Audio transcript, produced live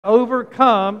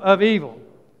overcome of evil,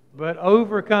 but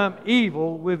overcome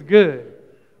evil with good.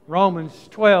 Romans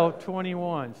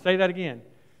 12:21. Say that again.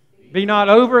 Be not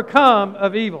overcome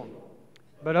of evil,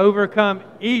 but overcome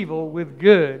evil with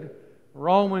good.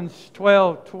 Romans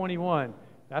 12:21.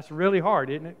 That's really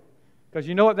hard, isn't it? Because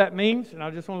you know what that means? And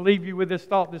I just want to leave you with this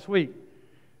thought this week.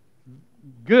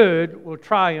 Good will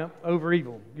triumph over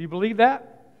evil. Do you believe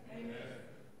that? Amen.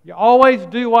 You always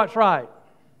do what's right.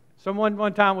 Someone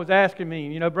one time was asking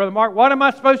me, Brother Mark, what am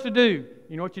I supposed to do?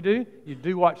 You know what you do? You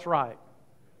do what's right.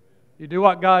 You do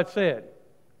what God said.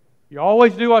 You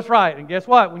always do what's right. And guess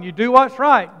what? When you do what's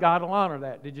right, God will honor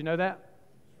that. Did you know that?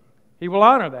 He will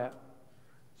honor that.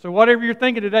 So whatever you're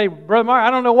thinking today, Brother Mark, I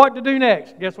don't know what to do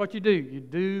next. Guess what you do? You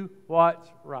do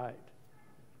what's right.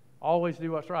 Always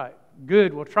do what's right.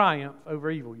 Good will triumph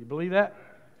over evil. You believe that?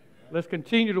 Let's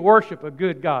continue to worship a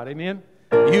good God. Amen?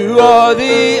 You are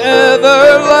the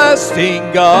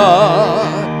everlasting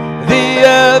God, the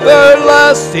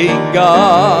everlasting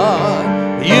God.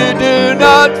 You do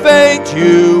not faint,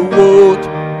 you won't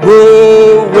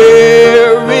grow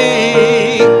weary.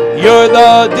 You're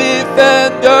the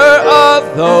defender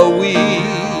of the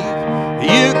weak.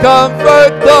 You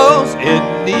comfort those in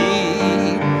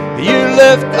need. You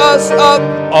lift us up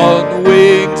on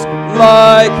wings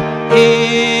like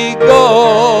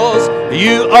eagles.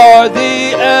 You are the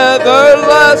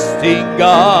everlasting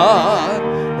God,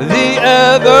 the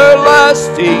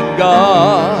everlasting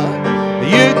God.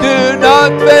 You do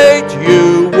not faint,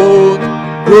 you won't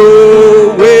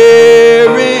grow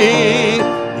weary.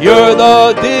 You're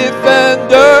the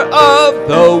defender of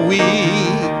the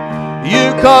weak.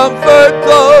 You comfort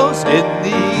those in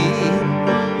need.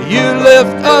 You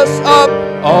lift us up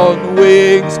on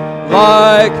wings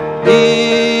like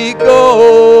eagles.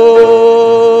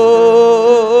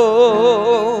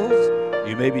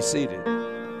 You may be seated.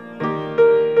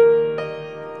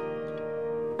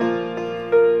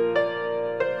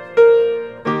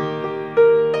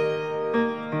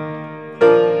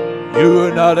 You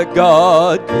are not a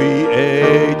God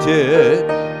created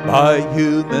by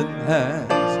human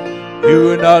hands.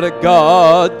 You are not a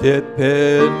God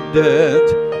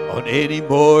dependent on any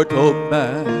mortal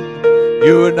man.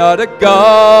 You are not a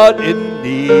God in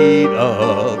need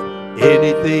of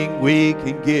anything we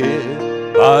can give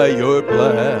by your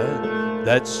plan.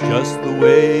 That's just the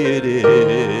way it is.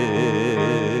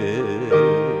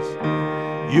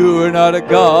 You are not a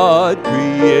God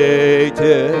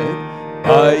created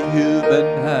by human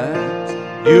hands.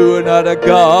 You are not a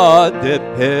God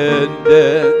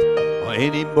dependent on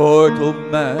any mortal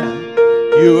man.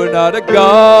 You are not a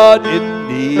God in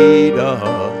need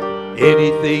of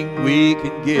anything we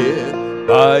can give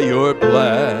by your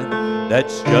plan.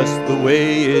 That's just the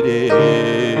way it is.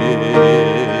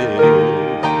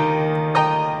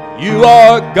 You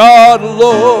are God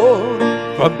alone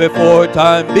from before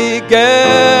time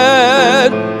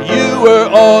began. You were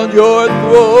on your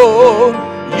throne.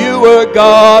 You were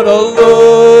God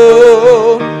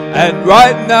alone. And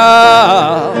right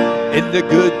now, in the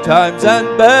good times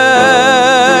and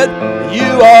bad,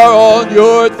 you are on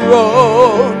your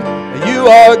throne. You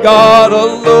are God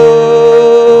alone.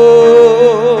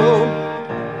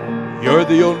 You're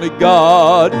the only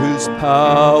God whose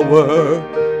power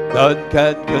none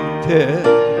can contend.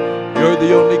 You're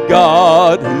the only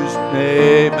God whose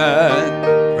name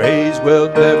and praise will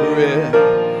never end.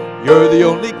 You're the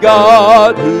only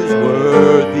God who's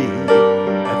worthy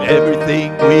of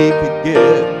everything we can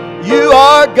give. You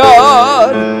are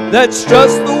God, that's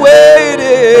just the way it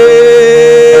is.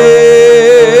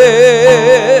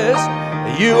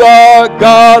 You are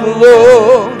God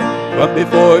alone from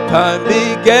before time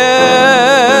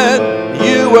began.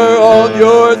 You were on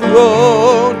your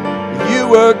throne. You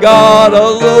were God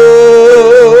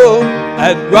alone.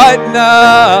 And right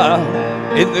now,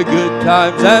 in the good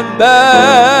times and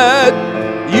bad,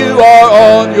 you are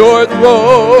on your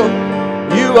throne.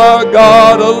 You are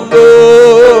God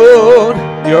alone.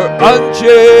 You're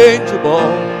unchangeable.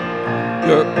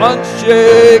 You're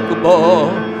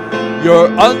unshakable. You're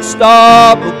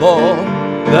unstoppable.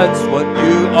 That's what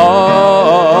you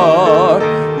are.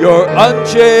 You're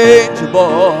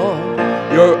unchangeable.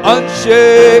 You're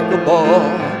unshakable.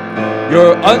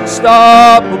 You're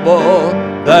unstoppable.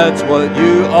 That's what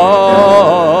you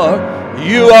are.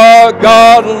 You are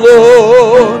God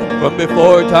alone from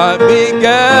before time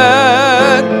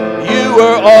began. You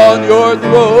were on your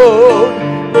throne.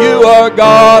 You are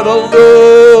God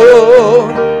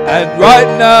alone. And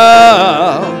right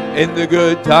now, in the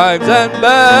good times and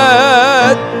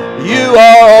bad, you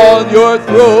are on your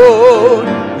throne.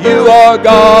 You are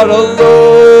God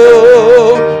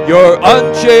alone. You're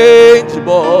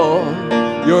unchangeable.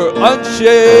 You're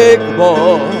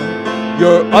unshakable.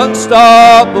 You're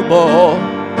unstoppable.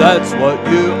 That's what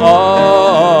you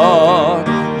are.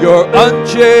 You're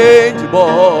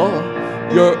unchangeable.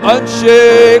 You're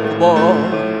unshakable.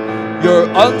 You're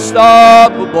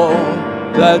unstoppable.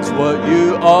 That's what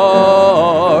you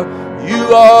are.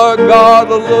 You are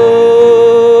God alone.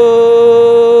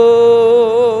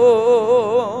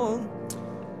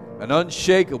 An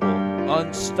unshakable,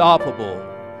 unstoppable,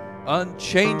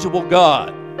 unchangeable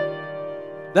God.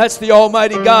 That's the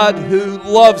Almighty God who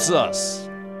loves us.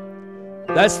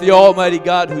 That's the Almighty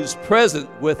God who's present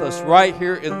with us right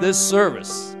here in this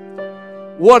service.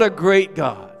 What a great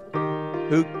God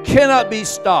who cannot be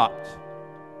stopped,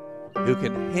 who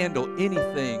can handle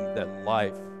anything that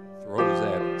life throws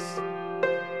at us.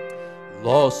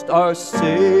 Lost are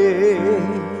saved,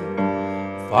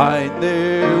 find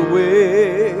their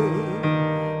way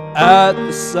at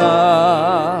the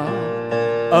sound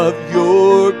of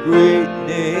your great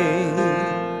name.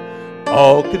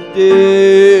 All condemned,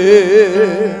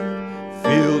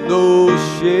 feel no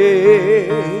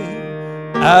shame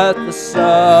at the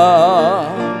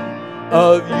sound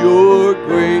of your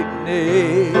great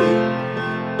name.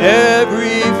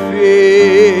 Every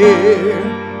fear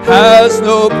has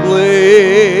no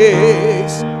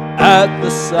place at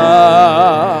the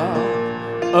sound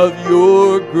of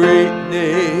your great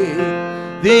name.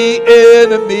 The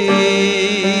enemy,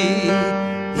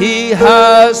 he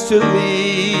has to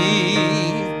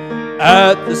leave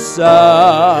at the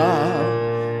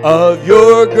sound of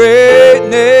your great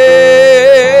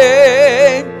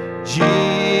name. Jesus,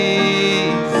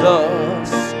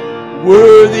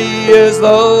 worthy is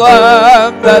the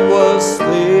Lamb that was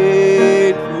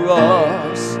slain for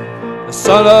us. The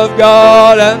Son of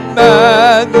God and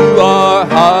man, you are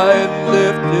high and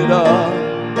lifted up,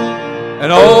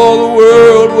 and all the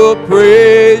world will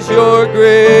praise your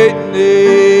great name.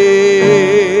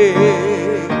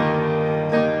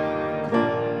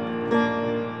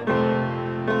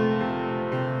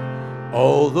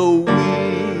 Although we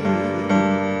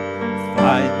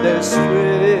find their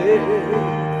strength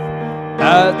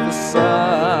at the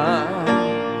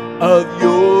sound of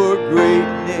your great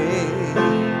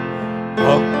name,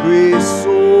 hungry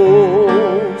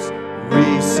souls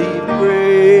receive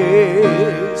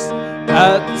grace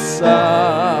at the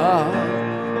sound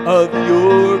of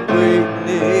your great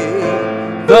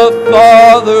name. The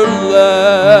fatherless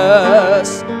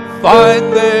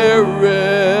find their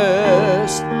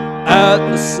rest at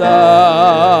the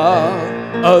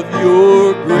sound of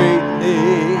your great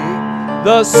name.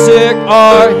 The sick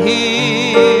are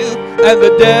healed and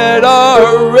the dead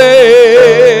are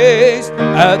raised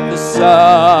at the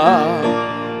sound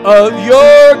of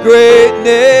your great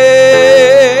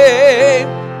name.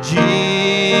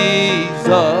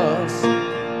 Jesus,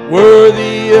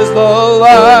 worthy is the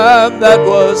Lamb that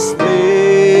was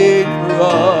slain for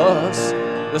us.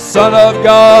 The Son of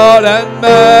God and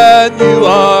man, you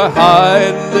are high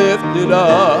and lifted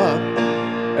up,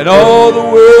 and all the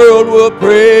world will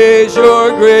praise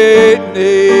your great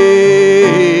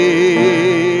name.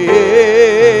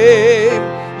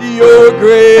 Your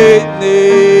great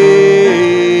name.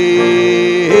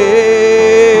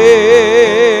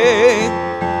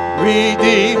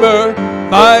 Redeemer,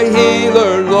 my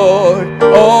healer, Lord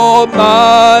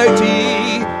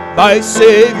Almighty, my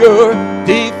Savior,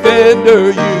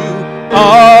 defender, you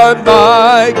are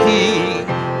my King.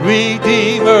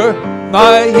 Redeemer,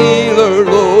 my healer,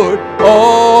 Lord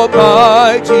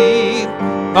Almighty,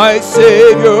 my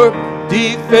Savior,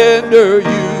 defender,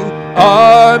 you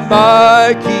are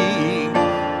my King.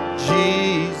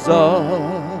 Jesus,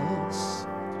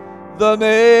 the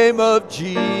name of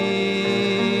Jesus,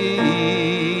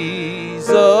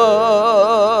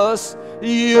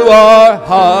 you are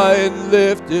high and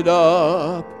lifted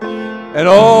up, and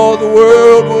all the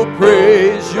world will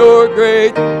praise your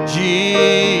great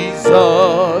Jesus.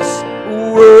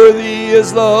 Worthy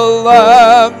is the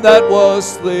Lamb that was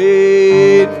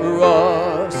slain for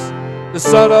us. The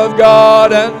Son of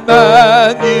God and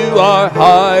man, you are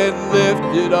high and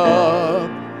lifted up,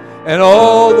 and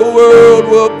all the world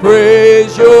will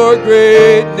praise your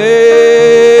great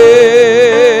name.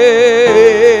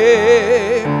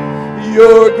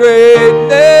 Your great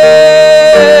name.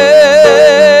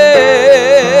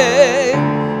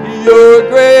 Your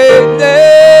great name.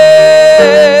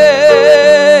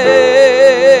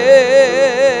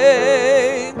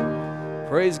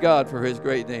 Praise God for his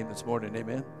great name this morning.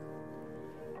 Amen.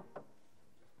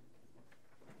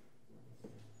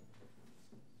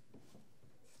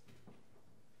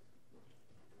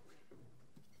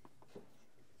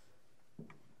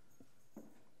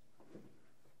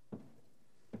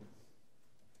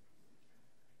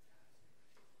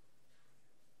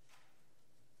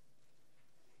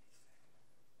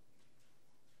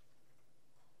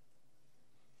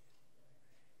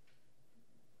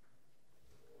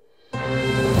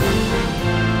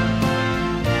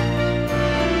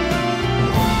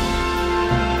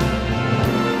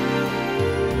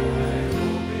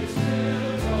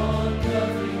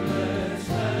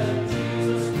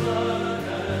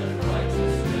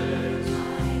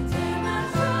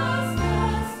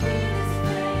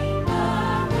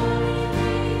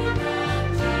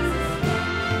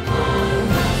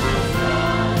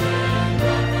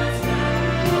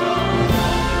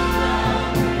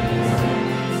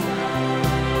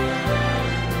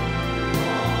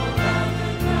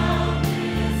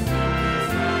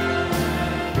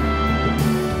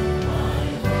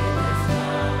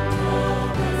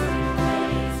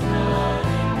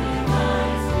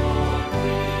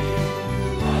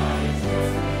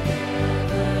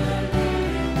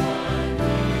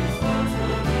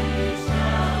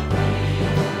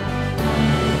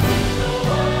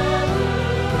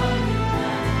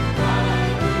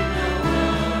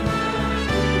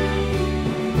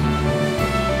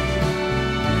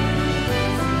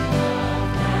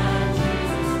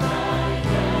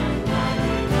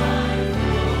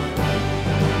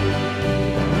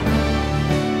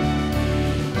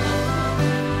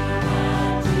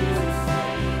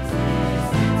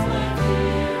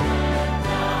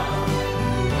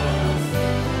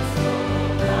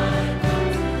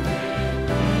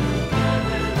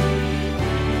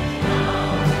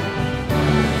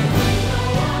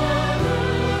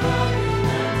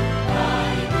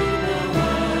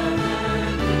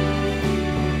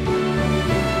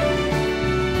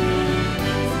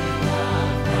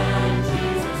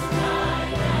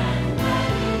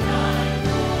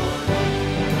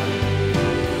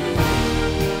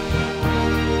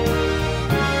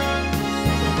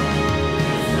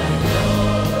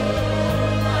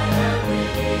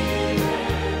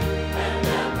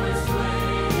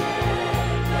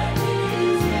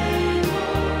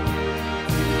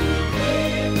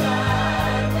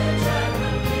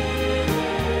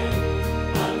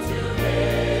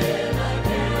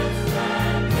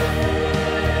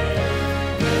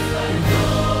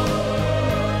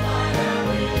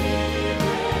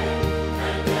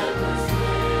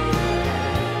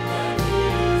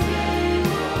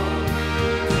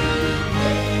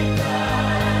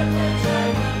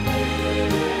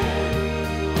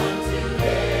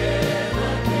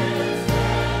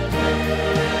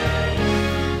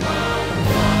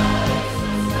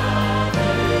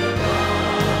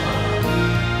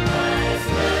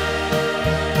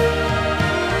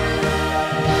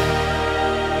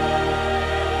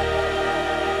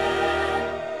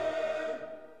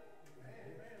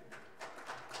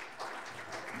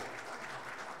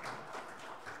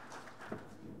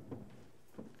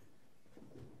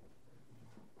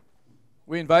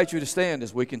 We invite you to stand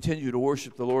as we continue to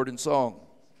worship the Lord in song.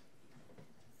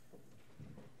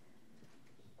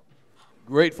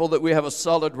 Grateful that we have a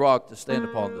solid rock to stand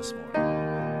upon this morning.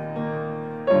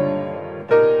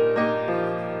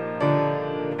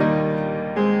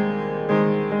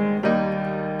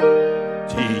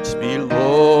 Teach me,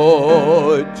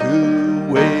 Lord, to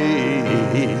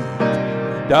wait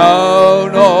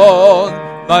down on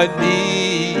my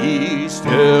knees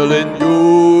till in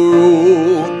your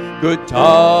good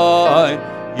time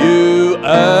you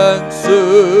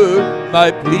answer my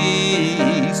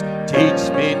pleas. Teach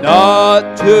me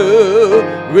not to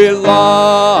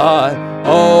rely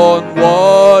on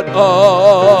what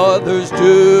others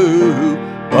do,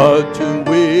 but to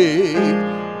wait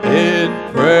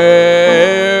in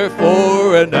prayer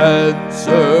for an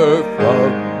answer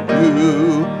from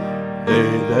you.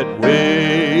 They that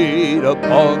wait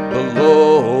upon the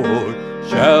Lord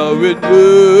shall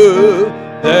renew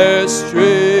their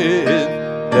strength.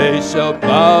 They shall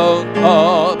mount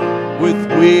up with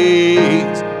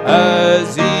wings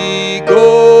as eagles.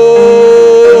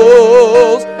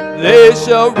 They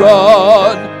shall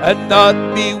run and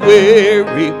not be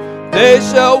weary. They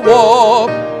shall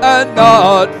walk and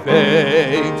not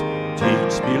faint.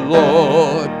 Teach me,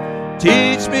 Lord,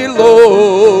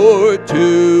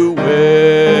 to wait.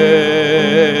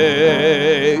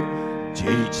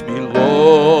 Teach me,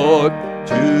 Lord,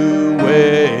 to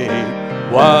wait.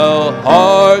 While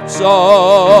hearts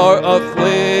are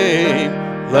aflame,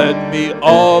 let me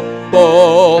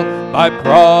humble my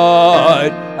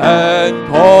pride and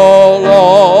call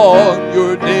on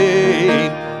your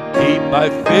name. Keep my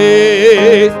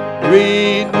faith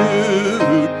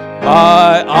renewed,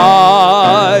 my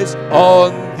eyes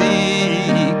on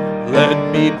thee. Let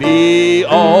me be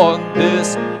on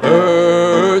this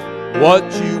earth what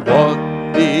you want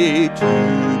me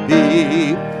to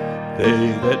be.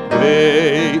 They that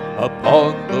wait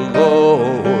upon the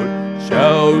Lord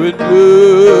shall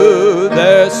renew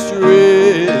their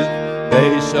strength.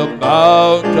 They shall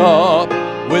mount up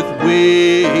with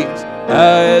wings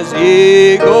as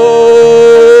eagles.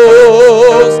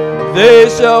 They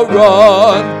shall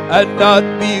run and not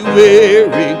be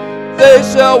weary. They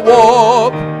shall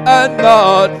walk and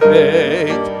not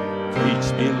faint.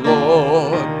 Teach me,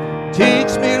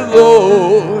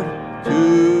 Lord, to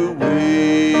wait.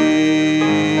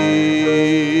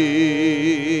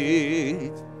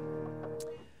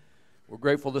 We're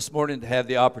grateful this morning to have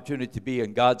the opportunity to be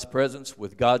in God's presence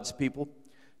with God's people,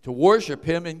 to worship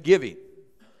Him in giving.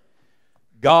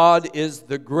 God is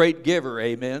the great giver,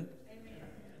 amen?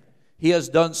 He has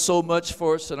done so much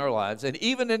for us in our lives. And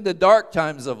even in the dark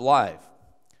times of life,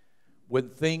 when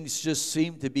things just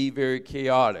seem to be very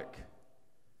chaotic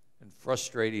and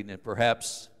frustrating and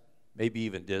perhaps maybe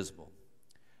even dismal,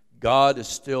 God is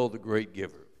still the great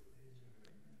giver.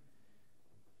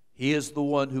 He is the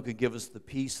one who can give us the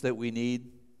peace that we need,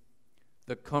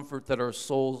 the comfort that our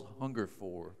souls hunger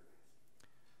for,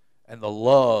 and the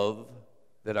love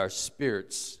that our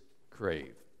spirits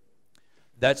crave.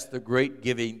 That's the great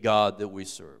giving God that we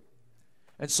serve.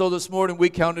 And so this morning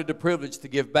we count it a privilege to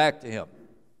give back to Him,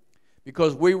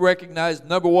 because we recognize,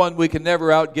 number one, we can never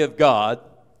outgive God.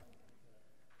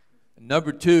 And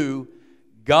number two,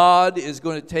 God is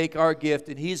going to take our gift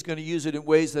and He's going to use it in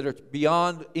ways that are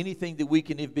beyond anything that we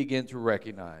can even begin to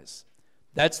recognize.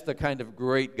 That's the kind of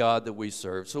great God that we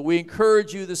serve. So we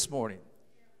encourage you this morning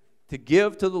to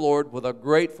give to the Lord with a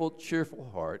grateful, cheerful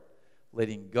heart,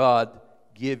 letting God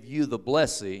give you the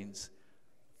blessings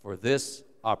for this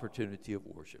opportunity of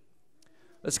worship.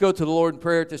 Let's go to the Lord in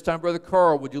prayer at this time. Brother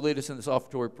Carl, would you lead us in this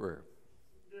offertory prayer?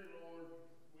 Dear Lord,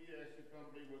 we ask you to come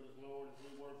be with us, Lord, as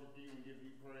we worship you and give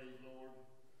you praise, Lord.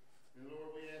 And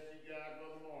Lord, we ask you, guide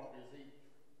Brother Mark as he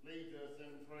leads us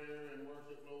in prayer and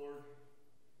worship, Lord.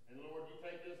 And Lord, you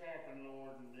take this offering,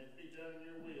 Lord, and it be done in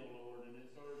your will, Lord, and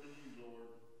it serve to you, Lord.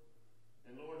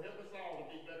 And Lord, help us all to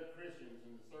be better Christians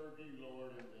and to serve you,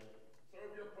 Lord, and to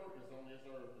serve your purpose on this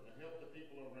earth and to help the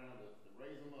people around us, to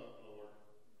raise them up, Lord.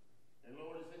 And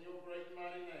Lord, it's in your great and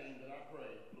mighty name that I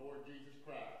pray, Lord Jesus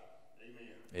Christ.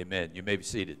 Amen. Amen. You may be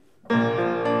seated.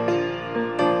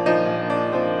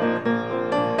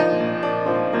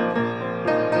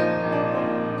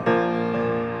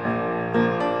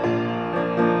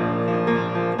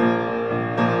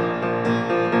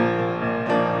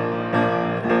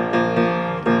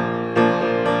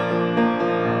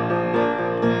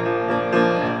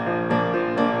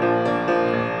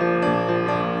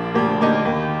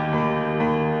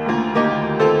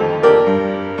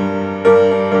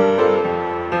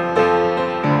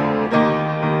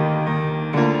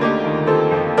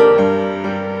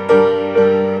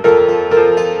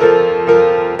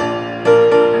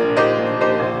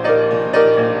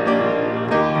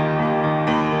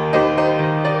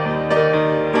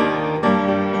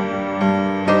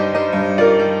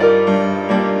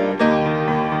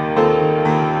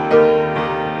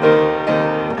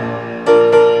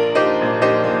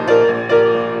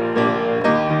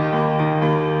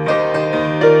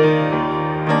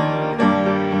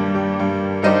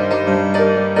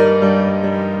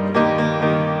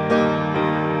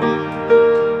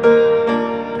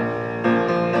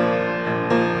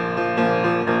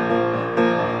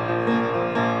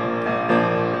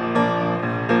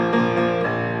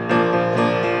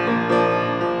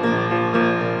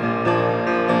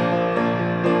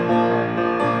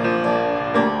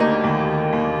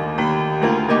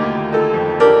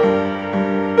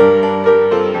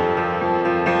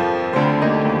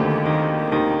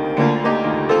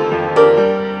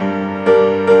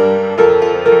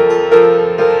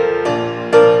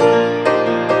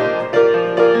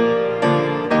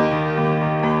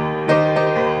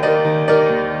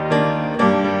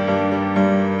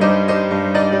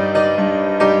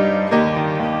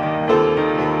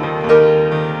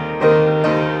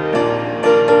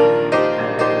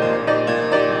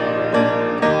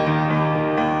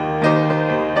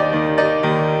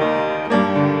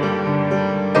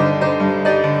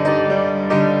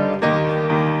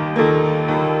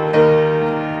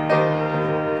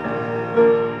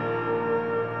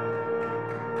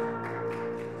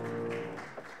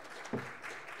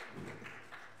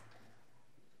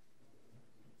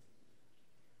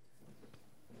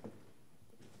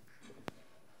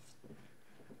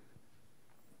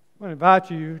 I want to invite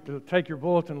you to take your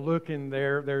bulletin and look in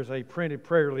there. There's a printed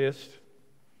prayer list.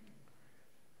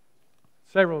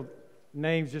 Several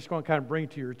names just going to kind of bring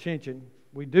to your attention.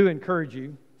 We do encourage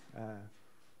you.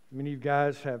 Many of you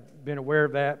guys have been aware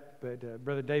of that, but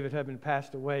Brother David Hubman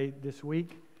passed away this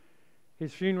week.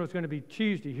 His funeral is going to be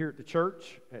Tuesday here at the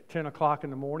church at 10 o'clock in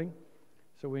the morning.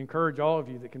 So we encourage all of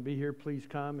you that can be here, please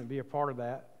come and be a part of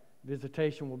that.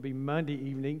 Visitation will be Monday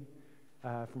evening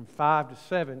from 5 to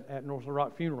 7 at North Little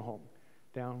Rock Funeral Home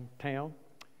downtown.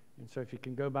 And so if you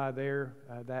can go by there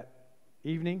that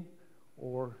evening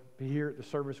or be here at the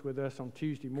service with us on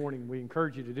Tuesday morning, we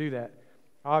encourage you to do that.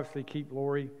 Obviously, keep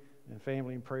Lori and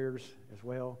family in prayers as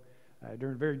well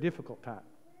during a very difficult time.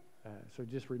 So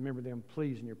just remember them,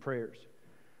 please, in your prayers.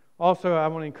 Also, I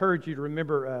want to encourage you to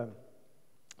remember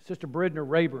Sister Bridna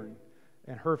Rayburn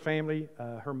and her family.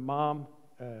 Her mom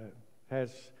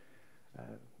has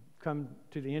come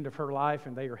to the end of her life,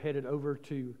 and they are headed over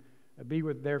to be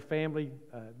with their family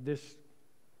this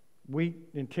week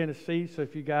in Tennessee. So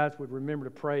if you guys would remember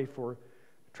to pray for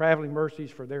traveling mercies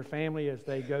for their family as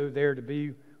they go there to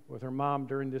be with her mom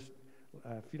during this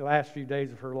last few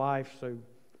days of her life. So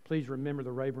please remember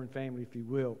the Rayburn family if you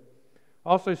will.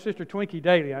 Also, Sister Twinkie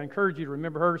Daly, I encourage you to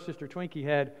remember her. Sister Twinkie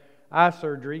had eye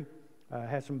surgery,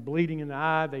 had some bleeding in the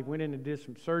eye. They went in and did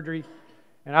some surgery.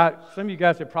 And some of you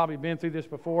guys have probably been through this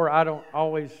before. I don't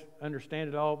always understand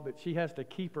it all, but she has to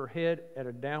keep her head at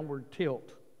a downward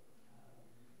tilt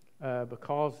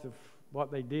because of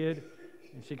what they did.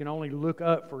 And she can only look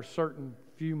up for a certain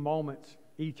few moments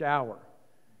each hour.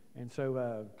 And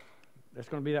so that's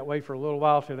going to be that way for a little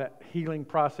while till that healing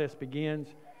process begins.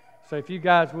 So if you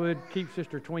guys would, keep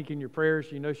Sister Twinkie in your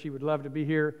prayers. You know she would love to be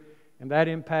here. And that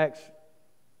impacts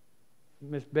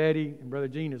Miss Betty and Brother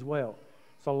Gene as well.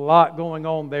 It's a lot going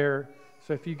on there.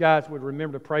 So if you guys would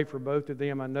remember to pray for both of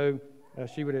them, I know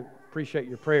she would appreciate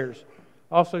your prayers.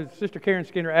 Also, Sister Karen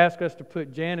Skinner asked us to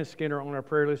put Janice Skinner on our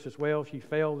prayer list as well. She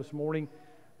fell this morning.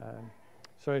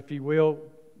 So if you will,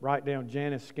 write down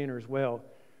Janice Skinner as well.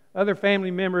 Other family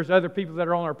members, other people that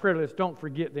are on our prayer list, don't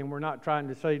forget them. We're not trying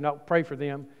to say not pray for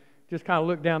them. Just kind of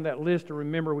look down that list and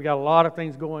remember we got a lot of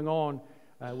things going on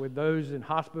with those in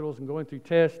hospitals and going through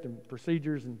tests and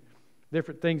procedures and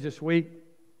different things this week.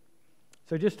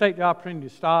 So just take the opportunity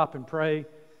to stop and pray.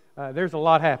 There's a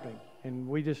lot happening, and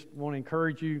we just want to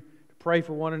encourage you to pray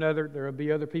for one another. There will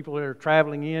be other people that are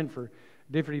traveling in for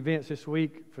different events this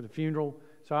week for the funeral.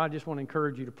 So I just want to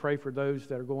encourage you to pray for those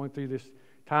that are going through this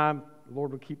time. The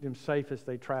Lord will keep them safe as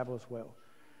they travel as well.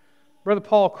 Brother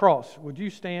Paul Cross, would you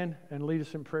stand and lead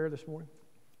us in prayer this morning?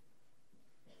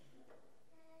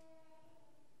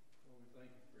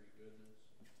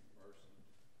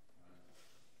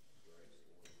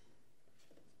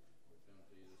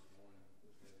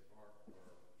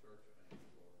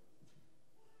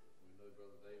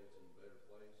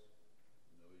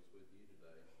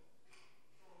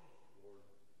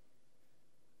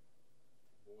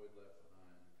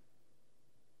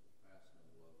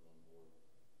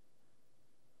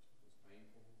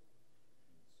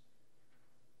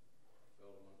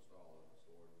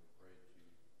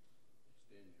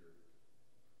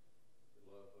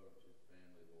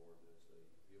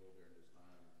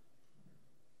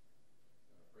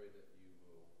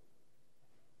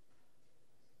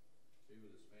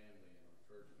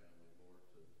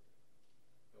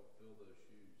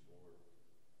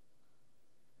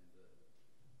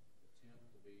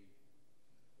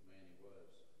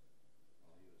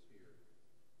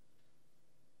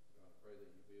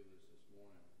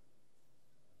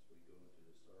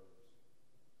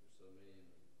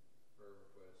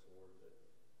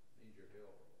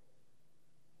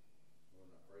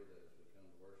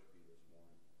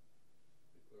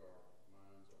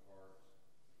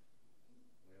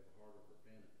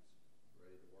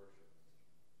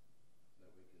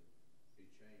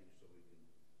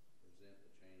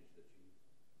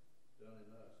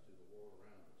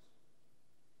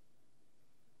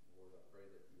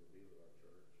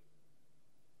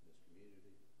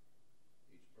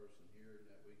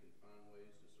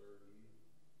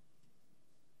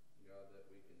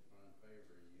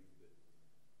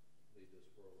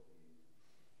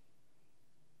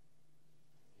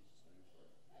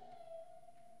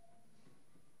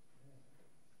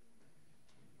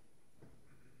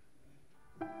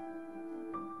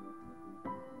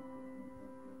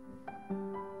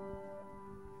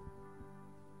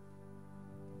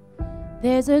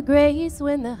 There's a grace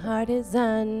when the heart is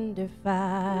under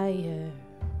fire.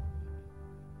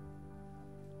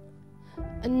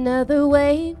 Another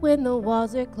way when the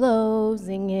walls are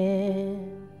closing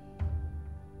in.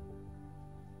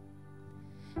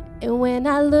 And when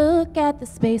I look at the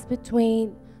space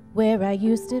between where I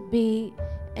used to be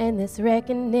and this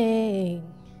reckoning,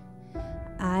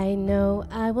 I know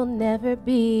I will never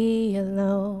be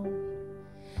alone.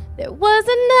 There was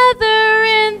another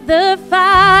in the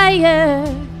fire,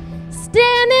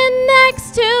 standing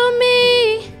next to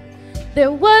me.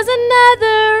 There was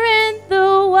another in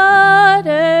the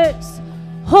waters,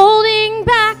 holding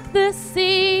back the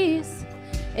seas.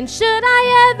 And should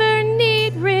I ever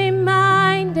need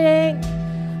reminding,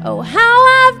 oh, how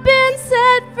I've been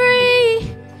set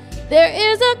free, there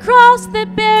is a cross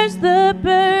that bears the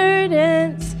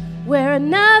burdens, where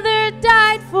another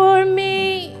died for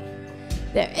me.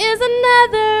 There is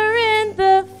another in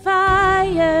the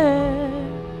fire.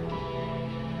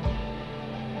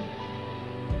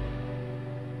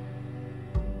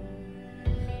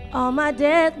 All my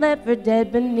dead left for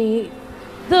dead beneath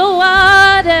the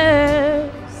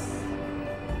waters.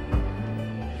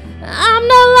 I'm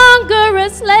no longer a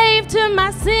slave to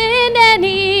my sin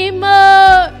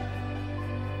anymore.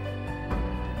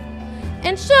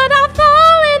 And should I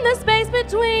fall in the space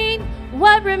between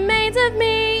what remains of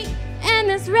me and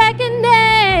this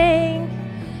reckoning,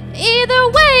 either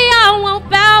way I won't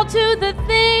bow to the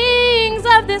things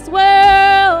of this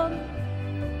world.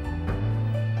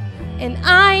 And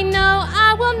I know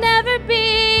I will never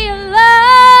be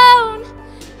alone.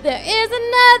 There is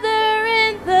another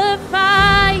in the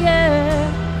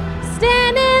fire,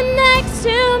 standing next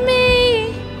to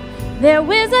me. There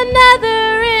is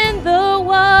another in the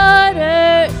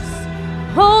waters,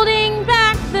 holding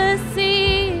back the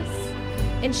seas.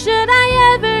 And should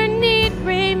I ever need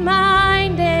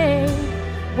reminding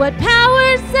what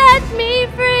power set me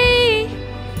free,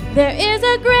 there is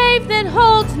a grave that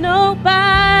holds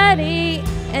nobody,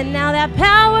 and now that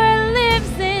power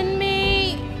lives in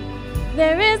me.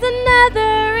 There is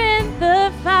another in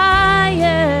the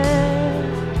fire.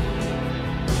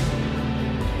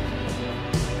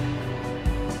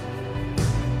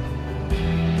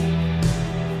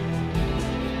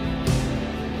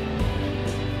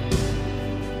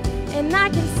 And I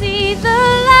can see the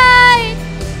light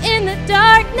in the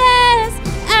darkness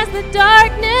as the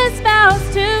darkness bows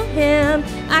to him.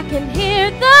 I can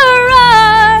hear the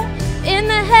roar in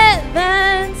the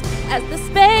heavens as the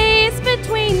space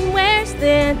between wears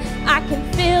thin. I can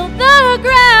feel the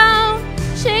ground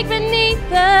shake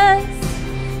beneath us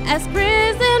as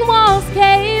prison walls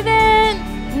cave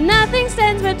in. Nothing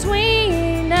stands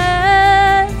between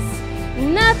us.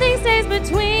 Nothing stays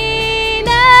between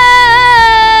us.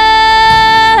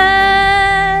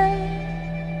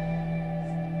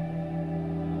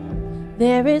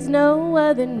 There is no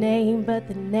other name but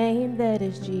the name that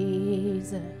is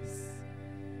Jesus.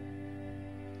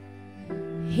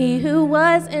 He who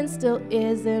was and still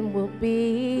is and will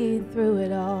be through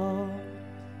it all.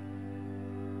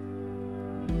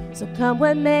 So come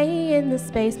what may in the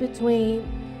space between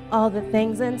all the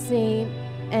things unseen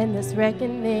and this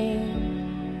reckoning,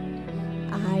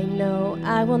 I know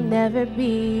I will never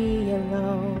be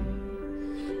alone.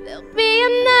 There'll be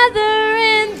another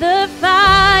in the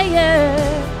fire,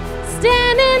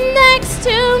 standing next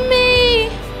to me.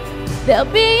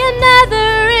 There'll be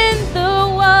another in the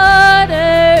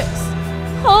waters,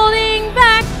 holding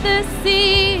back the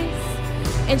seas.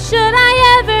 And should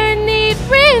I ever need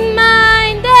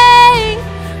reminding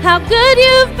how good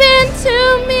you've been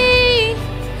to me,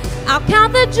 I'll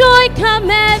count the joy come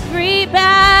every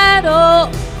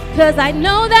battle, 'cause I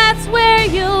know that's where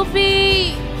you'll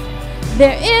be.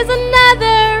 There is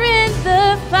another in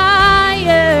the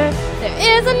fire. There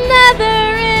is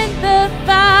another in the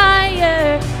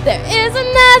fire. There is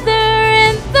another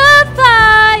in the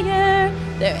fire.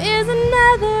 There is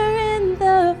another in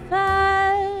the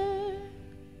fire.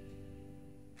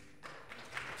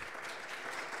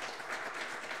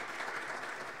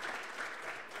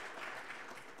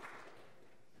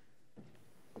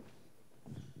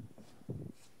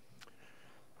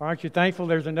 Aren't you thankful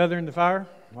there's another in the fire?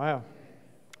 Wow.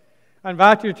 I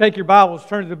invite you to take your Bibles,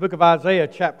 turn to the book of Isaiah,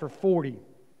 chapter 40.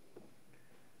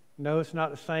 No, it's not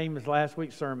the same as last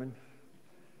week's sermon,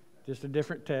 just a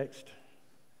different text.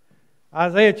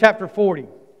 Isaiah chapter 40.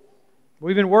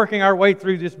 We've been working our way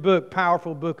through this book,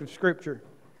 powerful book of Scripture,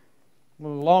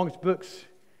 one of the longest books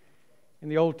in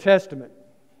the Old Testament,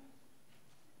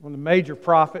 one of the major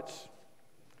prophets.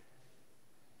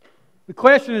 The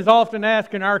question is often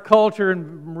asked in our culture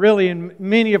and really in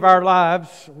many of our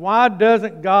lives, why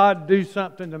doesn't God do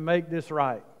something to make this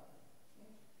right?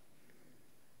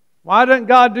 Why doesn't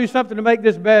God do something to make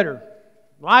this better?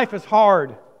 Life is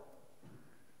hard.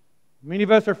 Many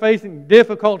of us are facing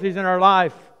difficulties in our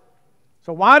life.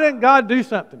 So why didn't God do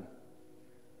something?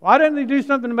 Why didn't He do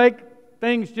something to make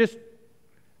things just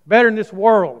better in this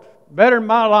world, better in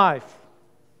my life?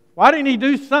 Why didn't He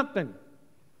do something?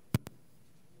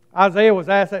 Isaiah was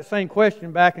asked that same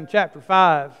question back in chapter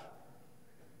 5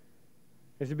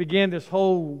 as he began this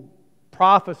whole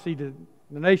prophecy to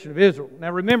the nation of Israel.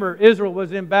 Now remember, Israel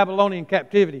was in Babylonian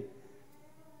captivity.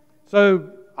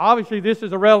 So obviously this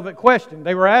is a relevant question.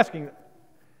 They were asking it.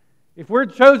 If we're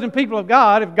chosen people of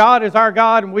God, if God is our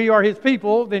God and we are His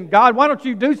people, then God, why don't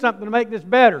you do something to make this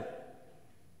better?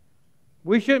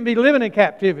 We shouldn't be living in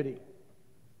captivity.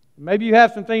 Maybe you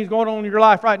have some things going on in your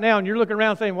life right now and you're looking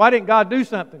around saying, why didn't God do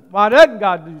something? Why doesn't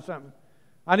God do something?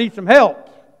 I need some help.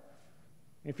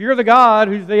 If you're the God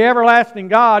who's the everlasting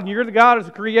God and you're the God who's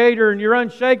the creator and you're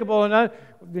unshakable,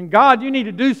 then God, you need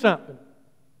to do something.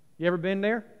 You ever been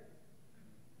there?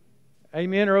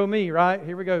 Amen or oh me, right?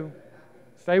 Here we go.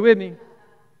 Stay with me.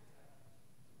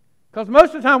 Because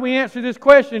most of the time we answer this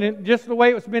question just the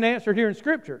way it's been answered here in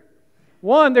Scripture.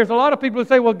 One, there's a lot of people who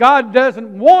say, well, God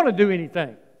doesn't want to do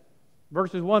anything.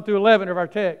 Verses 1 through 11 of our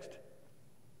text.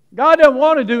 God doesn't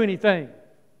want to do anything.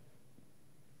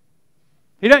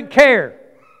 He doesn't care.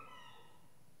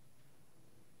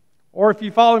 Or if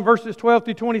you follow in verses 12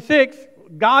 through 26,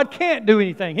 God can't do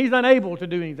anything. He's unable to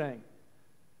do anything.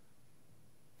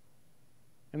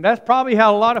 And that's probably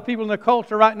how a lot of people in the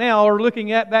culture right now are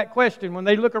looking at that question. When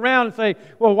they look around and say,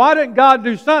 well, why didn't God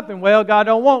do something? Well, God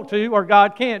don't want to, or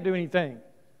God can't do anything.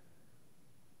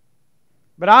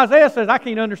 But Isaiah says, I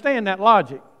can't understand that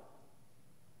logic.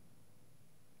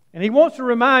 And he wants to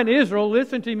remind Israel,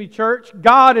 listen to me, church,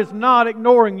 God is not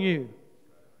ignoring you.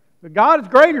 But God is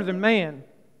greater than man.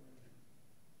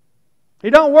 He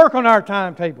don't work on our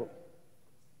timetable.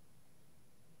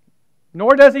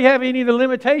 Nor does He have any of the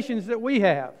limitations that we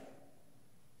have.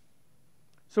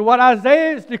 So what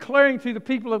Isaiah is declaring to the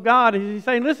people of God is he's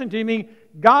saying, listen to me,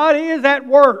 God is at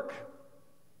work.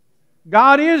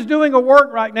 God is doing a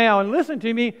work right now. And listen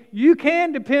to me, you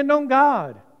can depend on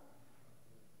God.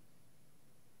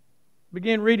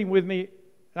 Begin reading with me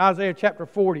in Isaiah chapter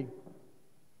 40.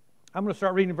 I'm going to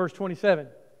start reading verse 27.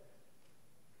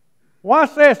 Why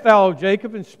sayest thou, O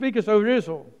Jacob, and speakest over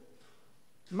Israel?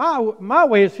 My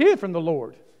way is hid from the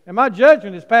Lord, and my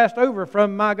judgment is passed over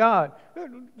from my God.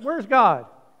 Where's God?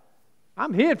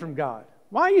 I'm hid from God.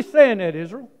 Why are you saying that,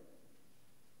 Israel?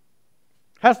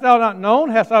 Hast thou not known,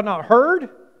 hast thou not heard,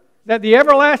 that the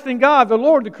everlasting God, the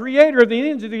Lord, the Creator of the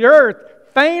ends of the earth,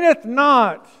 fainteth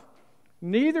not,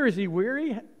 neither is He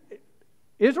weary?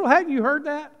 Israel, haven't you heard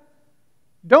that?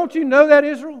 Don't you know that,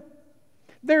 Israel?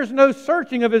 There's no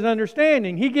searching of His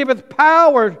understanding. He giveth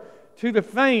power to the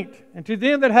faint, and to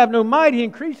them that have no might He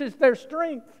increases their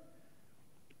strength.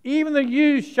 Even the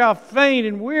youth shall faint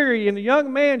and weary, and the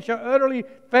young man shall utterly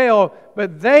fail.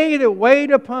 But they that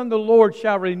wait upon the Lord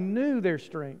shall renew their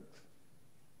strength.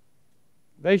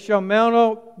 They shall mount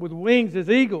up with wings as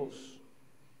eagles.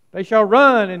 They shall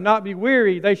run and not be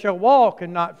weary. They shall walk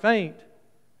and not faint.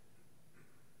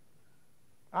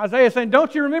 Isaiah is saying,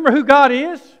 don't you remember who God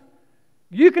is?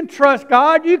 You can trust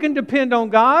God. You can depend on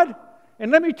God.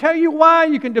 And let me tell you why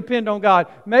you can depend on God.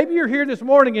 Maybe you're here this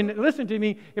morning and listen to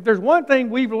me. If there's one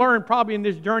thing we've learned probably in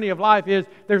this journey of life is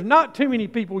there's not too many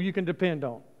people you can depend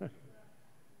on.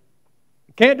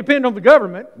 Can't depend on the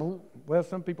government. Well,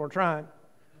 some people are trying.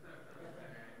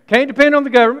 Can't depend on the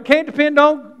government. Can't depend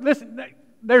on, listen,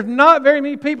 there's not very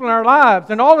many people in our lives.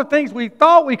 And all the things we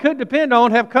thought we could depend on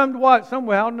have come to what?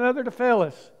 Somehow or another to fail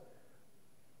us.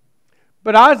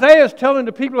 But Isaiah is telling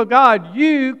the people of God,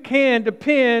 you can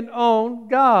depend on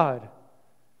God.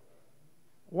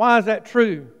 Why is that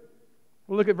true?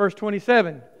 We'll look at verse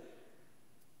 27.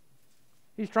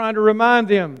 He's trying to remind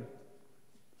them,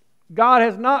 God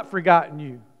has not forgotten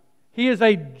you. He is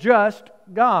a just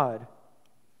God.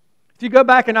 If you go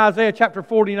back in Isaiah chapter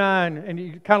 49 and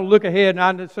you kind of look ahead, and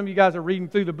I know some of you guys are reading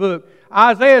through the book,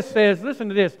 Isaiah says, listen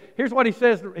to this. Here's what he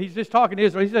says. He's just talking to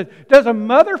Israel. He says, does a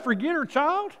mother forget her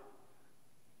child?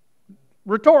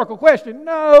 Rhetorical question.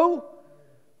 No.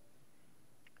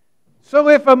 So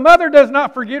if a mother does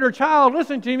not forget her child,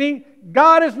 listen to me,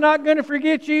 God is not going to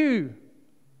forget you.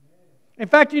 In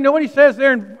fact, you know what he says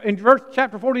there in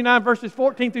chapter 49, verses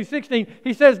 14 through 16?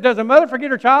 He says, does a mother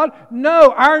forget her child?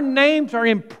 No, our names are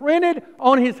imprinted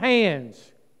on His hands.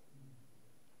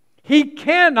 He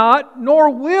cannot nor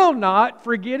will not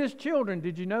forget His children.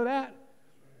 Did you know that?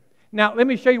 Now, let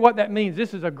me show you what that means.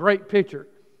 This is a great picture.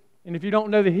 And if you don't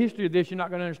know the history of this, you're not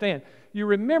going to understand. You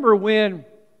remember when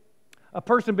a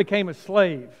person became a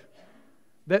slave.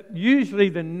 that usually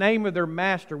the name of their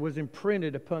master was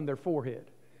imprinted upon their forehead.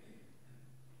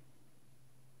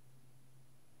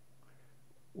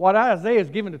 What Isaiah is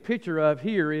given a picture of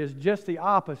here is just the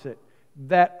opposite,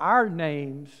 that our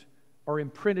names are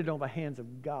imprinted on the hands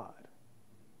of God.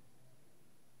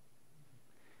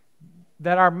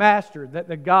 That our Master, that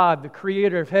the God, the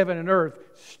Creator of heaven and earth,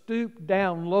 stooped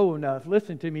down low enough,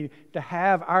 listen to me, to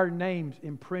have our names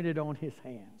imprinted on His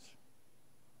hands.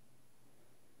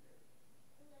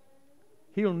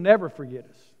 He'll never forget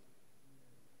us.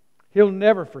 He'll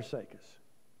never forsake us.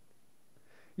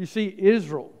 You see,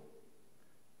 Israel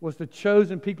was the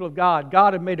chosen people of God.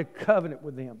 God had made a covenant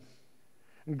with them.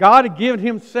 And God had given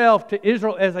Himself to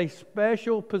Israel as a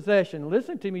special possession.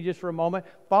 Listen to me just for a moment.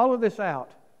 Follow this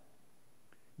out.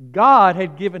 God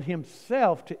had given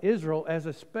Himself to Israel as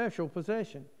a special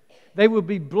possession. They would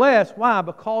be blessed. Why?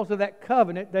 Because of that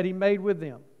covenant that He made with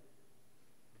them.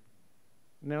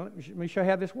 Now, let me show you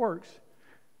how this works.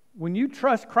 When you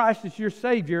trust Christ as your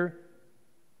Savior,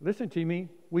 listen to me,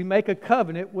 we make a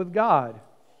covenant with God.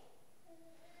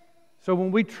 So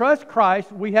when we trust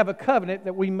Christ, we have a covenant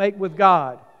that we make with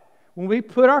God. When we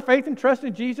put our faith and trust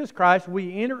in Jesus Christ,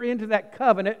 we enter into that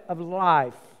covenant of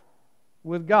life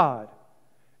with God.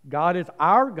 God is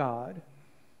our God,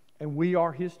 and we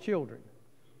are His children.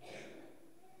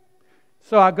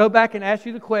 So I go back and ask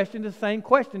you the same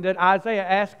question that Isaiah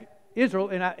asked Israel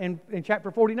in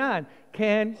chapter 49.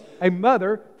 Can a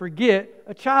mother forget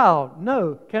a child?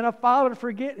 No. Can a father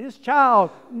forget his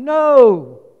child?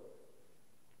 No.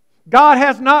 God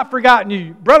has not forgotten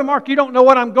you. Brother Mark, you don't know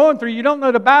what I'm going through. You don't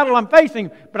know the battle I'm facing.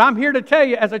 But I'm here to tell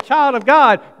you, as a child of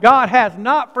God, God has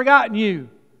not forgotten you.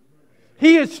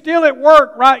 He is still at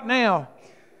work right now.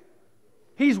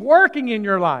 He's working in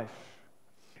your life.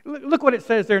 Look what it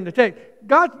says there in the text.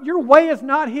 God, your way is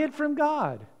not hid from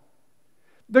God.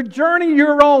 The journey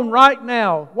you're on right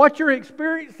now, what you're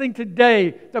experiencing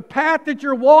today, the path that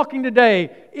you're walking today,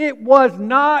 it was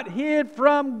not hid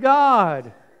from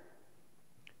God.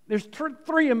 There's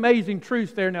three amazing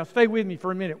truths there. Now stay with me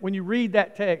for a minute. When you read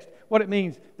that text, what it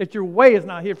means that your way is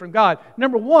not hid from God.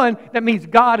 Number one, that means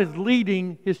God is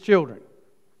leading His children.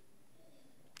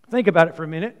 Think about it for a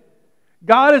minute.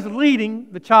 God is leading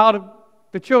the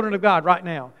children of God right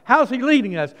now. How is He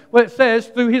leading us? Well, it says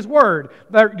through His Word.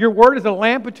 Your Word is a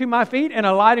lamp unto my feet and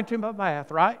a light unto my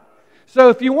path, right? So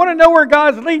if you want to know where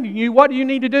God's leading you, what do you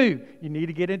need to do? You need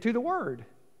to get into the Word.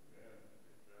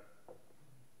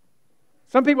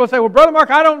 Some people say, well, Brother Mark,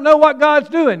 I don't know what God's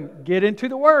doing. Get into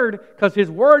the Word, because His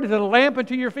Word is a lamp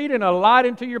unto your feet and a light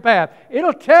unto your path.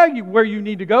 It'll tell you where you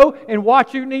need to go and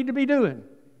what you need to be doing.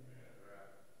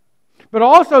 But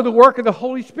also the work of the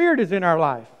Holy Spirit is in our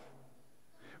life.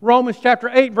 Romans chapter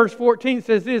 8 verse 14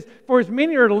 says this, for as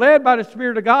many are led by the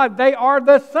Spirit of God, they are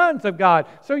the sons of God.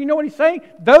 So you know what he's saying?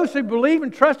 Those who believe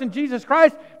and trust in Jesus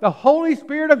Christ, the Holy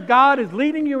Spirit of God is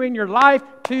leading you in your life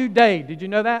today. Did you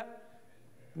know that?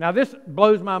 Now this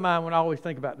blows my mind when I always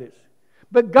think about this.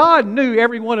 But God knew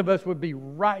every one of us would be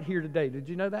right here today. Did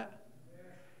you know that?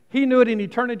 He knew it in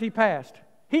eternity past.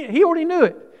 He already knew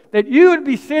it. That you would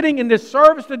be sitting in this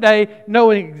service today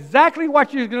knowing exactly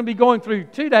what you're going to be going through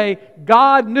today.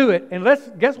 God knew it. And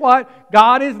guess what?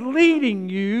 God is leading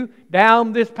you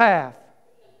down this path.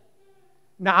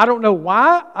 Now, I don't know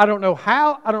why. I don't know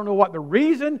how. I don't know what the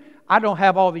reason. I don't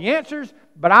have all the answers.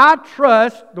 But I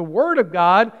trust the Word of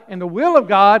God and the will of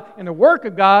God and the work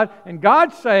of God. And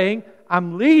God's saying,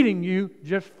 I'm leading you.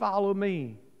 Just follow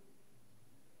me.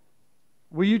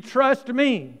 Will you trust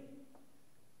me?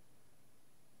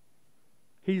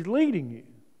 He's leading you.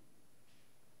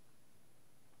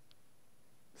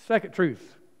 Second truth.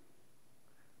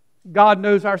 God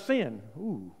knows our sin.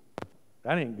 Ooh,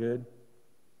 that ain't good.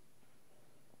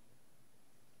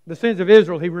 The sins of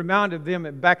Israel, He reminded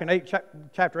them back in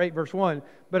chapter 8, verse 1.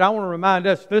 But I want to remind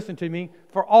us, listen to me,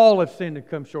 for all have sinned and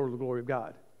come short of the glory of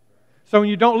God. So when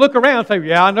you don't look around and say,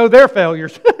 yeah, I know their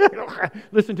failures.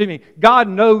 Listen to me. God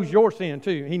knows your sin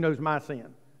too. He knows my sin.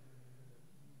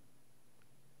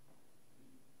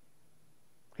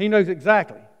 He knows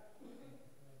exactly.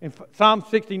 In Psalm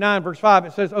 69, verse 5,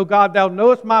 it says, O God, Thou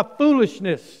knowest my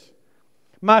foolishness.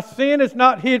 My sin is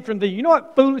not hid from Thee. You know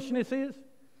what foolishness is?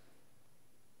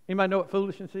 Anybody know what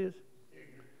foolishness is?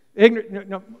 Ignorant.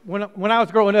 No, when I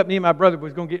was growing up, me and my brother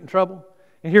was going to get in trouble.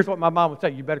 And here's what my mom would say.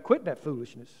 You better quit that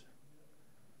foolishness.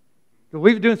 Because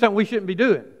we were doing something we shouldn't be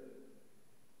doing.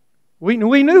 We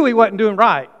knew we wasn't doing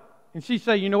right. And she'd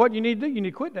say, you know what you need to do? You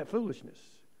need to quit that foolishness.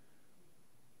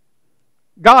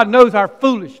 God knows our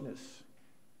foolishness.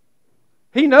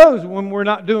 He knows when we're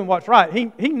not doing what's right.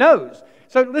 He knows.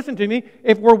 So listen to me.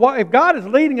 If God is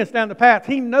leading us down the path,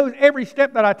 He knows every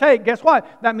step that I take. Guess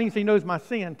what? That means He knows my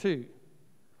sin too.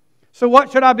 So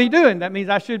what should I be doing? That means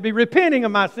I should be repenting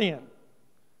of my sin.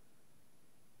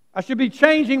 I should be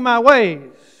changing my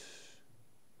ways.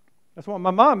 That's what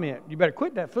my mom meant. You better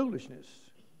quit that foolishness.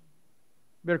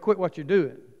 You better quit what you're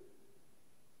doing.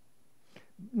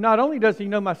 Not only does He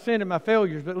know my sin and my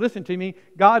failures, but listen to me,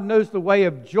 God knows the way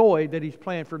of joy that He's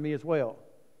planned for me as well.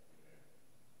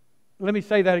 Let me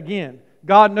say that again.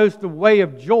 God knows the way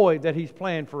of joy that He's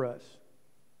planned for us.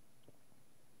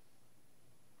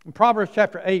 In Proverbs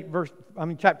chapter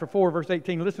 4, verse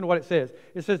 18, listen to what it says.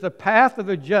 It says, the path of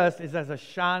the just is as a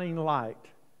shining light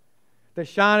that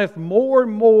shineth more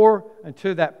and more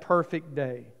unto that perfect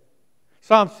day.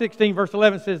 Psalm 16, verse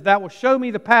 11 says, Thou wilt show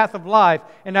me the path of life,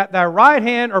 and at Thy right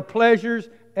hand are pleasures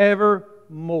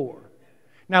evermore.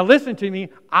 Now listen to me.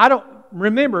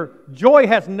 Remember, joy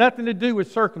has nothing to do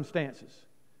with circumstances.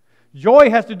 Joy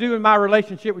has to do with my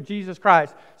relationship with Jesus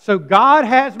Christ. So God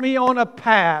has me on a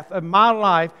path of my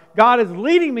life. God is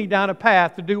leading me down a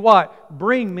path to do what?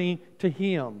 Bring me to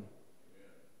Him.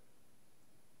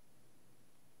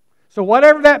 So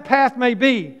whatever that path may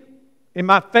be, in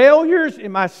my failures,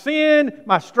 in my sin,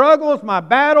 my struggles, my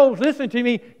battles, listen to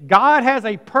me, God has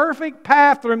a perfect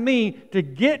path for me to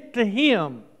get to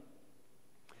Him.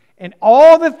 And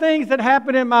all the things that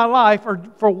happen in my life are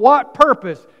for what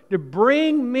purpose? To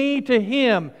bring me to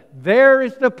Him. There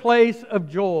is the place of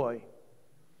joy.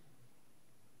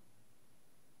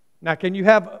 Now, can you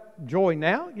have joy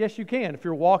now? Yes, you can if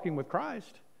you're walking with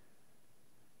Christ.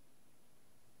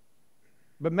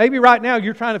 But maybe right now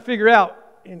you're trying to figure out,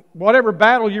 in whatever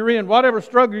battle you're in, whatever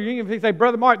struggle you're in, if you say,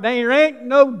 Brother Mark, there ain't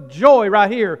no joy right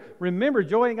here. Remember,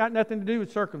 joy ain't got nothing to do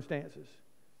with circumstances.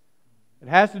 It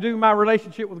has to do with my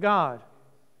relationship with God.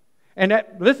 And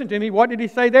listen to me, what did He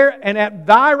say there? And at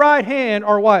Thy right hand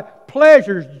are what?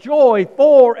 Pleasures, joy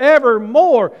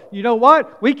forevermore. You know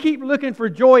what? We keep looking for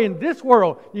joy in this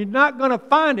world. You're not going to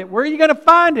find it. Where are you going to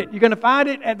find it? You're going to find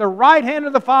it at the right hand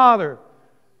of the Father.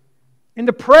 In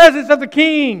the presence of the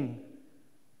King.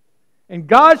 And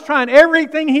God's trying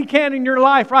everything He can in your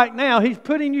life right now. He's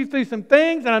putting you through some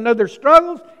things, and I know there's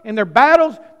struggles and there's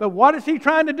battles, but what is He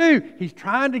trying to do? He's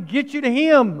trying to get you to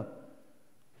Him.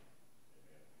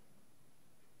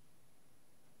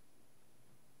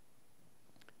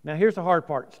 Now here's the hard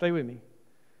part. Stay with me.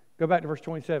 Go back to verse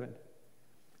 27.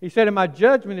 He said, and my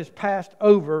judgment is passed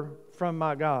over from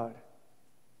my God.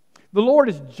 The Lord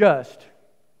is just.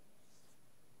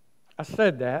 I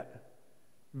said that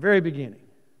very beginning.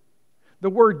 The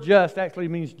word just actually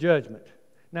means judgment.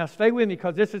 Now stay with me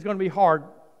because this is going to be hard.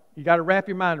 You got to wrap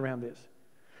your mind around this.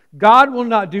 God will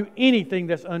not do anything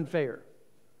that's unfair.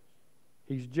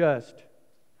 He's just.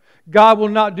 God will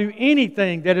not do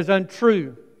anything that is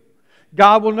untrue.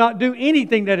 God will not do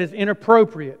anything that is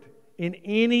inappropriate in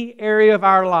any area of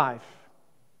our life.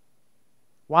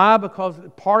 Why? Because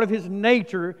part of His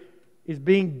nature is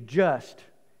being just.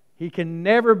 He can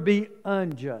never be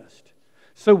unjust.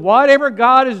 So whatever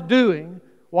God is doing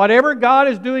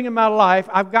in my life,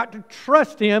 I've got to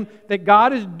trust Him that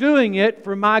God is doing it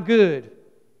for my good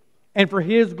and for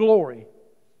His glory.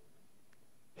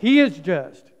 He is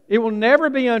just. It will never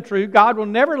be untrue. God will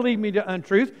never lead me to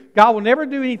untruth. God will never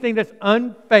do anything that's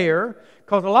unfair.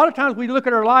 Because a lot of times we look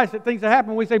at our lives at things that happen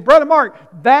and we say, Brother Mark,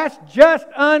 that's just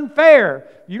unfair.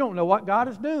 You don't know what God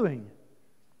is doing.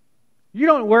 You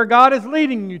don't know where God is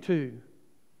leading you to.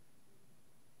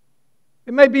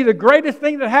 It may be the greatest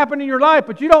thing that happened in your life,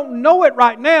 but you don't know it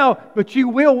right now, but you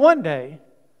will one day.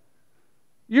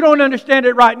 You don't understand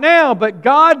it right now, but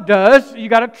God does. You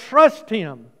got to trust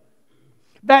Him.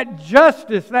 That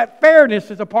justice, that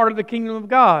fairness is a part of the kingdom of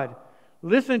God.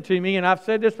 Listen to me, and I've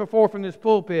said this before from this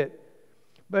pulpit,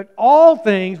 but all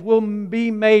things will be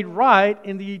made right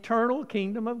in the eternal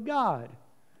kingdom of God.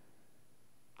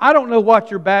 I don't know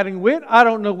what you're battling with. I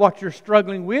don't know what you're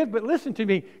struggling with, but listen to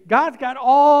me. God's got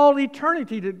all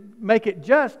eternity to make it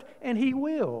just, and He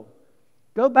will.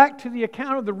 Go back to the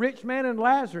account of the rich man and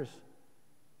Lazarus.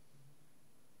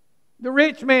 The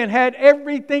rich man had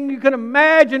everything you could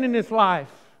imagine in his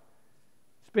life.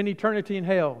 Spend eternity in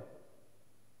hell.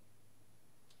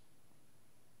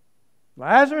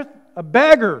 Lazarus, a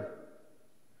beggar.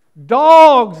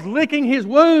 Dogs licking his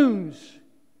wounds.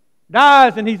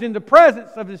 Dies and he's in the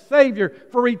presence of his Savior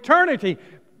for eternity.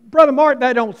 Brother Mark,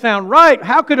 that don't sound right.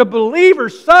 How could a believer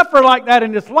suffer like that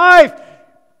in this life?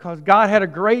 Because God had a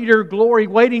greater glory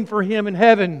waiting for him in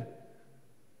heaven.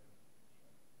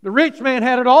 The rich man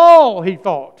had it all, he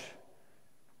thought,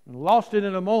 and lost it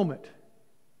in a moment.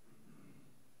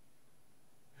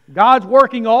 God's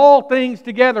working all things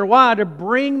together. Why? To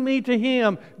bring me to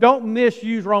Him. Don't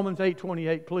misuse Romans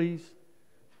 8:28, please.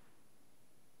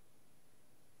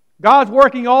 God's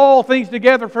working all things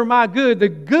together for my good. The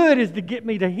good is to get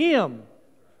me to Him.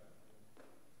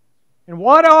 And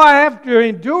what do I have to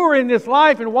endure in this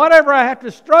life, and whatever I have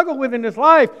to struggle with in this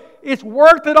life, it's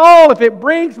worth it all if it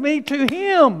brings me to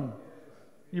Him.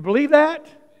 You believe that?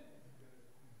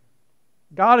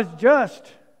 God is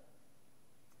just.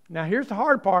 Now here's the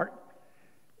hard part.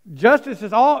 Justness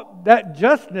is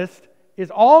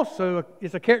also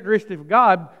a characteristic of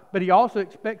God, but He also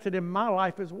expects it in my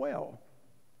life as well.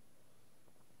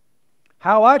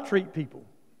 How I treat people.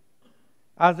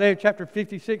 Isaiah chapter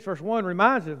 56 verse 1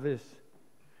 reminds us of this.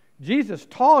 Jesus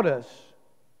taught us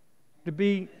to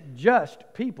be just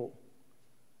people.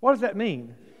 What does that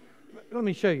mean? Let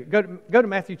me show you. Go to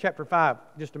Matthew chapter 5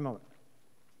 just a moment.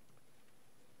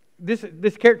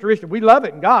 This characteristic, we love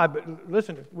it in God, but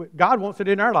listen, God wants it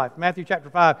in our life. Matthew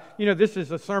chapter 5, this is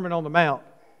the Sermon on the Mount.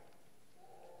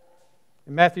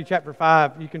 In Matthew chapter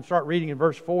 5, you can start reading in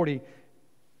verse 40.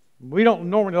 We don't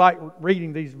normally like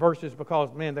reading these verses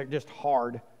because, man, they're just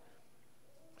hard.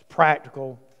 It's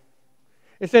practical.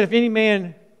 It said, if any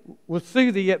man will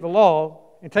sue thee at the law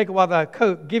and take away thy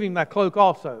coat, give him thy cloak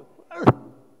also.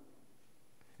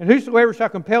 And whosoever shall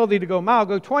compel thee to go a mile,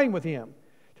 go twain with him.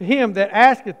 To him that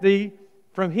asketh thee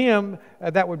from him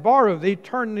that would borrow thee,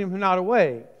 turn him not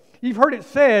away. You've heard it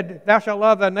said, thou shalt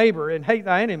love thy neighbor and hate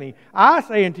thy enemy. I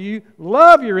say unto you,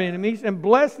 love your enemies and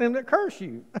bless them that curse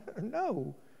you.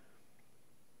 No.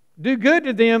 Do good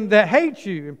to them that hate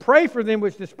you, and pray for them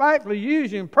which despitefully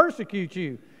use you and persecute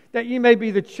you, that you may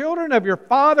be the children of your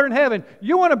Father in heaven.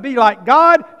 You want to be like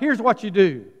God? Here's what you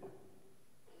do.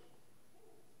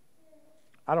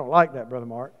 I don't like that, Brother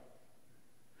Mark.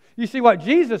 You see, what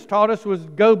Jesus taught us was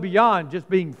go beyond just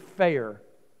being fair.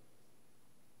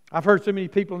 I've heard so many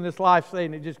people in this life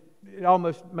saying it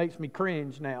almost makes me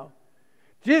cringe now.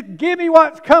 Just give me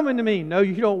what's coming to me. No,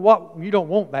 you don't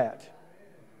want that.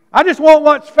 I just want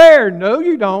what's fair. No,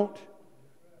 you don't.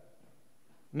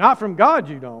 Not from God,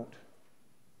 you don't.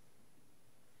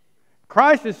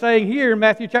 Christ is saying here in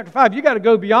Matthew chapter 5, you got to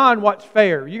go beyond what's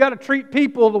fair. You got to treat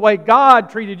people the way God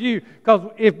treated you. Because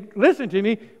listen to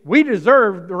me, we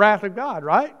deserve the wrath of God,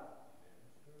 right?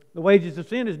 The wages of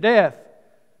sin is death.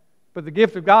 But the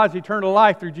gift of God is eternal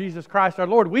life through Jesus Christ our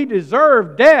Lord. We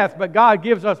deserve death, but God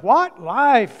gives us what?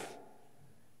 Life.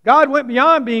 God went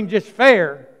beyond being just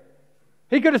fair.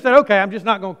 He could have said, okay, I'm just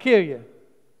not going to kill you.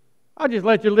 I'll just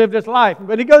let you live this life.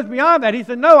 But He goes beyond that. He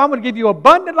said, no, I'm going to give you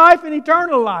abundant life and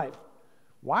eternal life.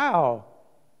 Wow.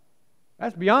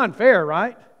 That's beyond fair,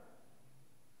 right?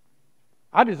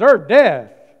 I deserve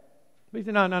death. But He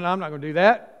said, no, I'm not going to do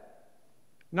that.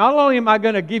 Not only am I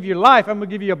going to give you life, I'm going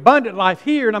to give you abundant life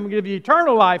here, and I'm going to give you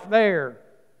eternal life there.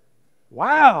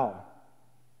 Wow.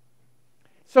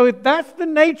 So if that's the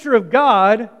nature of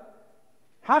God,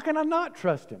 how can I not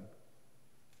trust Him?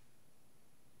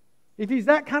 If He's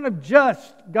that kind of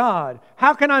just God,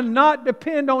 how can I not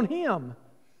depend on Him?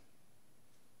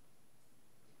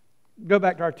 Go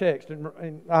back to our text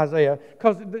in Isaiah.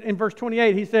 Because in verse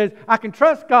 28 he says, I can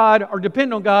trust God or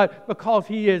depend on God because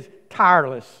He is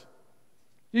tireless.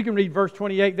 You can read verse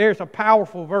 28 there. It's a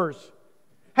powerful verse.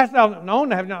 Hast thou not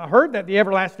known, have not heard that the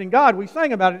everlasting God, we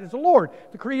sang about it, is the Lord,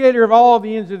 the creator of all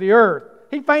the ends of the earth.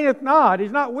 He fainteth not,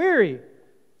 He's not weary.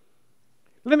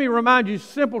 Let me remind you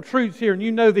simple truths here, and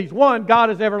you know these. One, God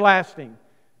is everlasting.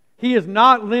 He is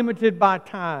not limited by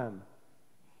time.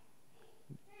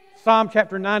 Psalm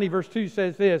chapter 90 verse 2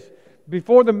 says this,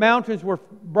 before the mountains were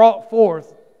brought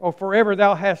forth, or forever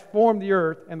Thou hast formed the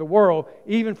earth and the world,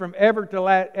 even from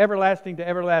everlasting to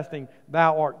everlasting,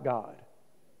 Thou art God.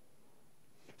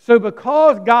 So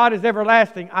because God is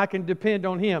everlasting, I can depend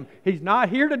on Him. He's not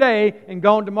here today and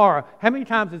gone tomorrow. How many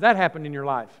times has that happened in your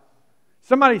life?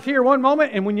 Somebody's here one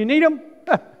moment, and when you need them,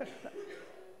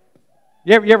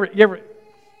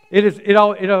 it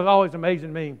always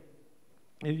amazing me.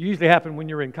 It usually happens when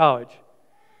you're in college.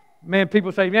 Man,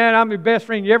 people say, man, I'm your best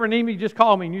friend. You ever need me, just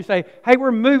call me. And you say, hey,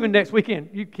 we're moving next weekend.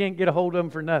 You can't get a hold of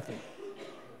them for nothing.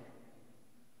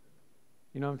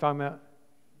 You know what I'm talking about?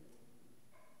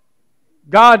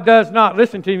 God does not,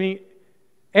 listen to me,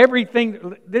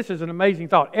 everything, this is an amazing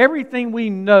thought. Everything we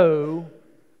know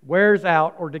wears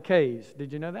out or decays.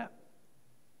 Did you know that?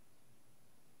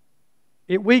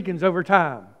 It weakens over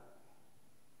time.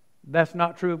 That's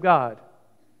not true of God.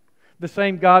 The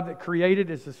same God that created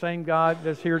is the same God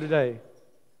that's here today.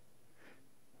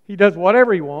 He does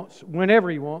whatever He wants,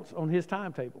 whenever He wants, on His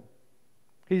timetable.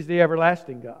 He's the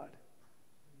everlasting God.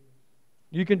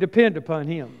 You can depend upon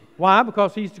Him. Why?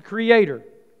 Because He's the Creator.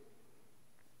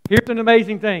 Here's an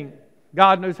amazing thing.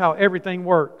 God knows how everything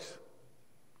works.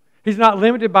 He's not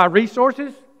limited by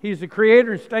resources. He's the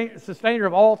creator and sustainer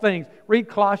of all things. Read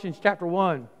Colossians chapter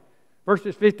 1,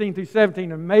 verses 15 through 17.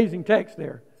 An amazing text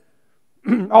there.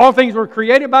 All things were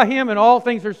created by Him and all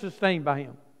things are sustained by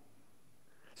Him.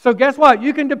 So guess what?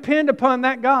 You can depend upon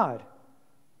that God.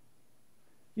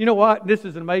 You know what? This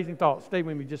is an amazing thought. Stay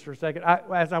with me just for a second.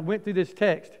 As I went through this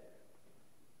text,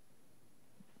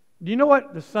 do you know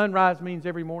what the sunrise means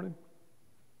every morning?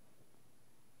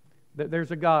 That there's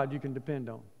a God you can depend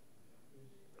on.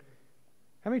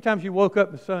 How many times you woke up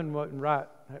and the sun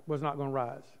was not going to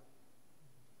rise?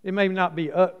 It may not be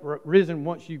risen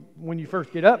when you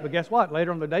first get up, but guess what?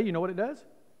 Later on in the day, you know what it does?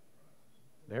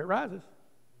 There it rises.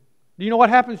 Do you know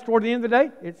what happens toward the end of the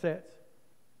day? It sets.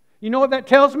 You know what that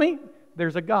tells me?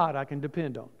 There's a God I can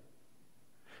depend on.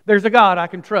 There's a God I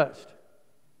can trust.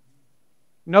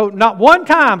 No, not one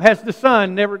time has the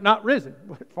sun not risen,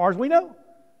 as far as we know.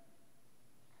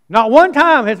 Not one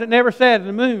time has it never set, and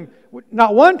the moon.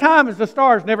 Not one time has the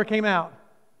stars never came out.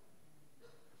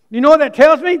 You know what that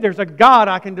tells me? There's a God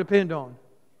I can depend on.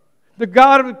 The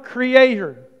God of the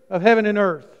Creator of heaven and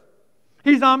earth.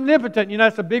 He's omnipotent. You know,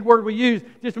 that's a big word we use.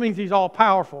 It just means He's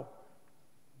all-powerful.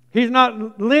 He's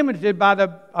not limited by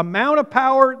the amount of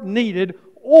power needed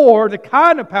or the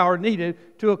kind of power needed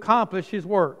to accomplish His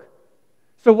work.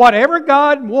 So whatever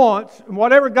God wants and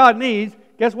whatever God needs,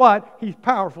 guess what? He's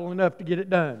powerful enough to get it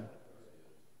done.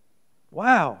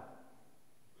 Wow.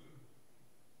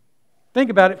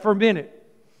 Think about it for a minute.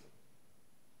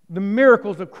 The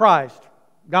miracles of Christ,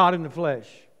 God in the flesh.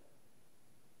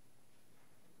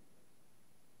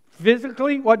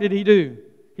 Physically, what did He do?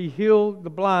 He healed the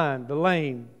blind, the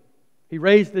lame. He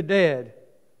raised the dead.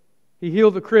 He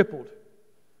healed the crippled.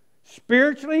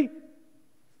 Spiritually,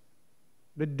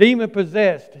 the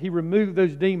demon-possessed, He removed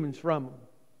those demons from them.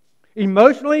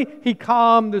 Emotionally, He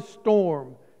calmed the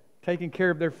storm, taking care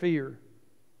of their fear.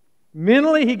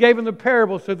 Mentally, He gave them the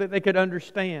parable so that they could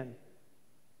understand.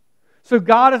 So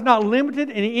God is not limited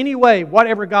in any way.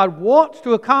 Whatever God wants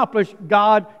to accomplish,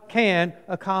 God can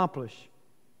accomplish.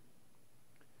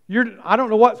 I don't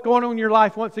know what's going on in your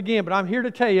life once again, but I'm here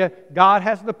to tell you, God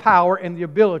has the power and the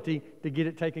ability to get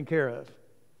it taken care of.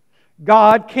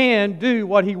 God can do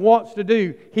what He wants to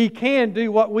do. He can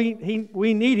do what we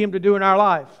need Him to do in our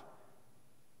life.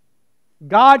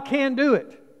 God can do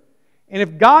it. And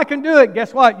if God can do it,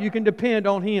 guess what? You can depend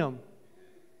on Him.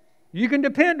 You can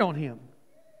depend on Him.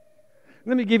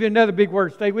 Let me give you another big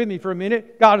word. Stay with me for a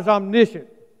minute. God is omniscient.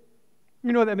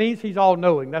 You know what that means? He's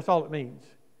all-knowing. That's all it means.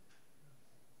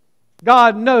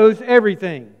 God knows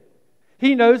everything.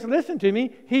 He knows, listen to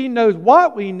me, He knows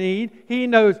what we need, He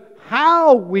knows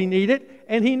how we need it,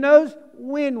 and He knows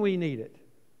when we need it.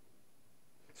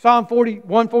 Psalm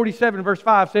 147 verse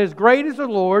 5 says, "Great is the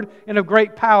Lord and of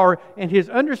great power, and His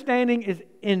understanding is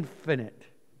infinite."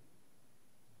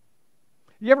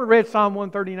 You ever read Psalm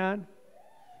 139?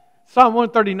 Psalm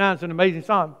 139 is an amazing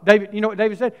psalm. David, you know what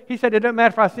David said? He said, it doesn't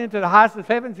matter if I ascend to the highest of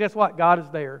heavens, guess what? God is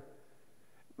there.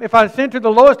 If I ascend to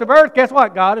the lowest of earth, guess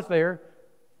what? God is there.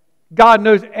 God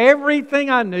knows everything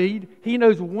I need. He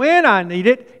knows when I need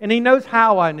it, and He knows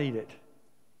how I need it.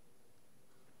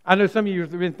 I know some of you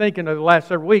have been thinking over the last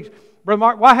several weeks, Brother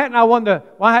Mark, why hadn't I won the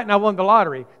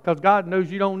lottery? Because God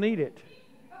knows you don't need it.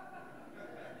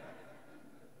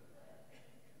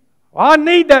 Well, I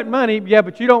need that money, yeah,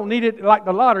 but you don't need it like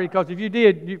the lottery, because if you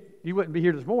did, you wouldn't be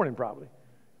here this morning probably.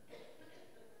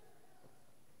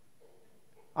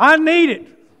 I need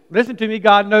it. Listen to me,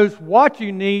 God knows what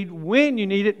you need, when you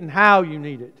need it, and how you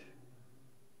need it.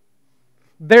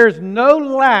 There's no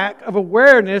lack of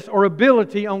awareness or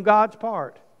ability on God's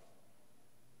part.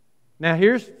 Now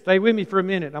stay with me for a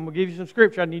minute. I'm going to give you some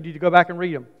scripture. I need you to go back and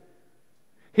read them.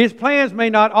 His plans may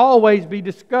not always be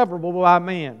discoverable by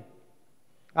man.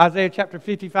 Isaiah chapter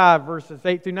 55 verses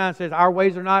 8 through 9 says, our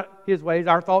ways are not His ways,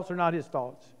 our thoughts are not His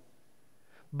thoughts.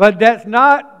 But that's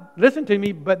not, listen to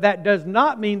me, but that does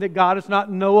not mean that God is not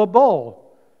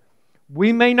knowable.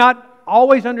 We may not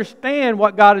always understand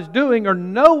what God is doing or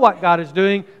know what God is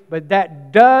doing, but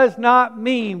that does not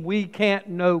mean we can't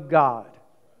know God.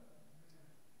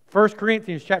 1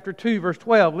 Corinthians chapter 2 verse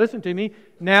 12, listen to me.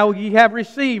 Now ye have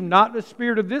received not the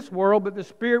spirit of this world, but the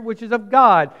Spirit which is of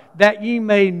God, that ye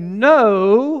may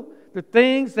know the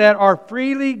things that are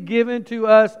freely given to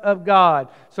us of God.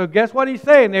 So guess what he's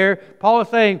saying there? Paul is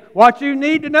saying, what you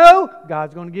need to know,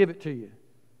 God's going to give it to you.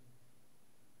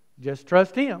 Just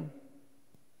trust Him.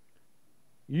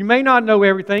 You may not know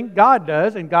everything, God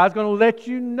does, and God's going to let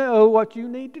you know what you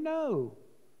need to know.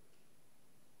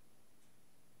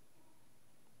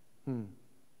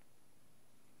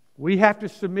 We have to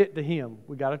submit to Him.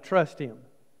 We got to trust Him.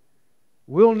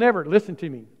 We'll never, listen to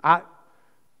me,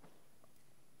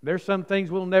 there's some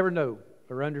things we'll never know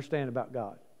or understand about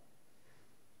God.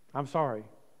 I'm sorry.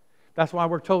 That's why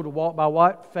we're told to walk by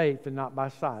what? Faith and not by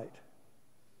sight.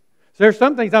 So there's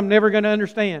some things I'm never going to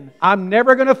understand. I'm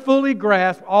never going to fully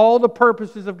grasp all the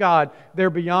purposes of God.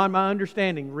 They're beyond my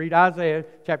understanding. Read Isaiah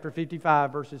chapter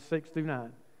 55, verses 6 through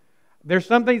 9. There's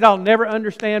some things I'll never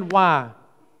understand why.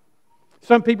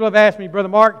 Some people have asked me, Brother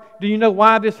Mark, do you know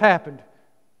why this happened?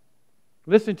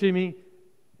 Listen to me.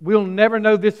 We'll never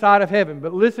know this side of heaven.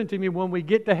 But listen to me, when we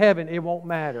get to heaven, it won't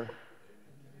matter.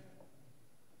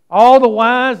 All the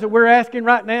whys that we're asking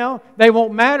right now, they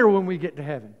won't matter when we get to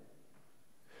heaven.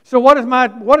 So what am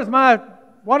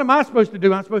I supposed to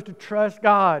do? I'm supposed to trust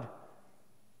God.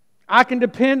 I can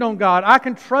depend on God. I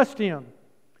can trust Him.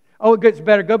 Oh, it gets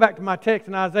better. Go back to my text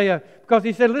in Isaiah. Because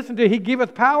He said, listen to it. He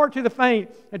giveth power to the faint,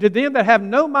 and to them that have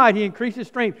no might He increases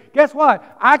strength. Guess what?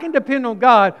 I can depend on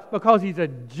God because He's a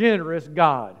generous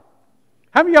God.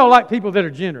 How many of y'all like people that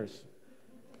are generous?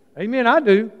 Amen, I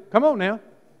do. Come on now.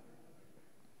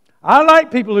 I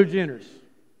like people who are generous.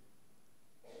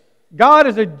 God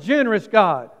is a generous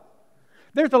God.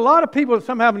 There's a lot of people that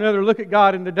somehow or another look at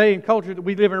God in the day and culture that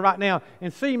we live in right now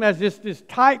and see Him as just this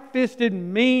tight-fisted,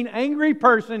 mean, angry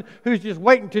person who's just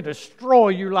waiting to destroy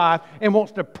your life and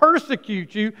wants to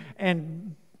persecute you.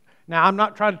 And now, I'm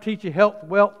not trying to teach you health,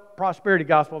 wealth, prosperity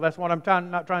gospel. That's what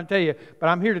I'm not trying to tell you. But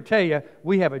I'm here to tell you,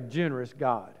 we have a generous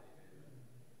God.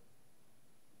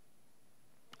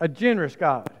 A generous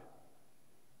God.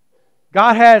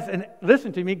 God has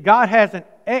listen to me, God has an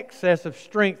excess of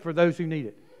strength for those who need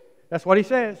it. That's what He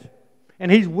says. And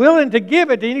He's willing to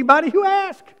give it to anybody who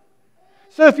asks.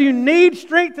 So if you need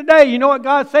strength today, you know what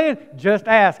God's saying? Just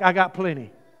ask. I got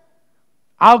plenty.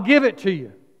 I'll give it to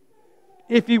you.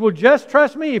 If you will just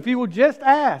trust me, if you will just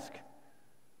ask.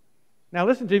 Now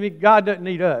listen to me, God doesn't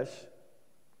need us.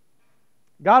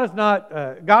 God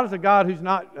is a God who's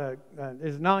not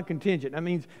is non-contingent. That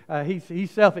means He's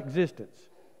self-existence.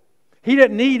 He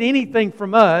doesn't need anything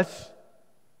from us,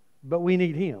 but we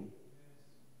need Him.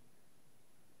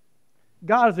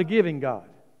 God is a giving God.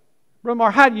 Brother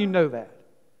Mark, how do you know that?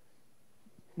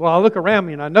 Well, I look around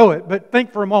me and I know it, but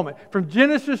think for a moment. From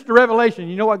Genesis to Revelation,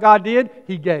 you know what God did?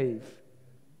 He gave.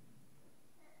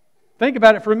 Think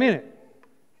about it for a minute.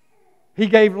 He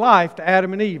gave life to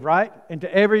Adam and Eve, right? And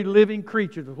to every living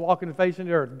creature that's walking the face of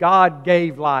the earth. God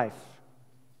gave life.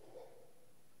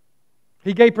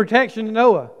 He gave protection to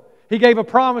Noah. He gave a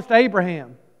promise to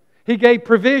Abraham. He gave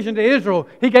provision to Israel.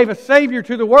 He gave a Savior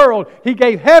to the world. He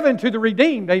gave heaven to the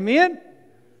redeemed. Amen?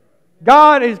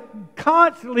 God is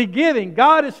constantly giving.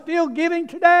 God is still giving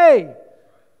today.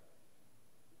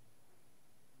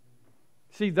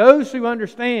 See, those who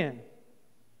understand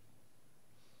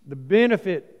the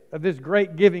benefit of this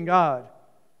great giving God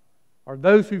are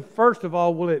those who, first of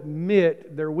all, will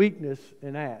admit their weakness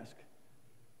and ask.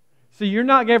 See, you're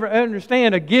not going to ever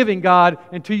understand a giving God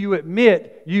until you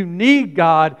admit you need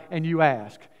God and you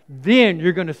ask. Then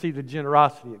you're going to see the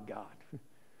generosity of God.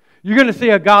 You're going to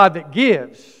see a God that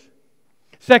gives.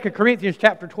 2 Corinthians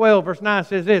chapter 12, verse 9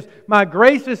 says this, "My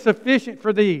grace is sufficient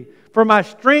for thee, for my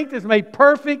strength is made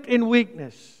perfect in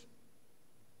weakness."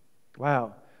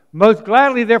 Wow. "Most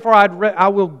gladly, therefore, I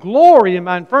will glory in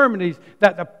my infirmities,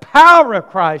 that the power of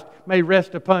Christ may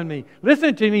rest upon me."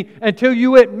 Listen to me. Until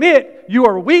you admit you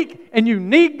are weak and you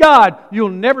need God, you'll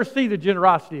never see the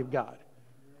generosity of God.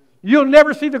 You'll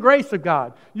never see the grace of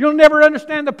God. You'll never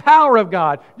understand the power of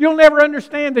God. You'll never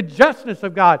understand the justness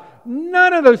of God.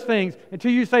 None of those things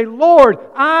until you say, "Lord,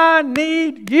 I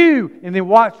need you." And then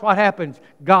watch what happens.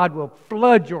 God will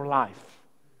flood your life.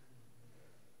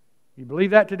 You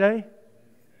believe that today?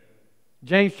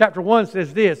 James chapter 1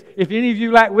 says this, "If any of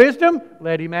you lack wisdom,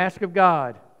 let him ask of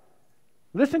God."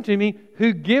 Listen to me.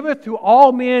 "Who giveth to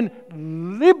all men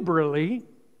liberally,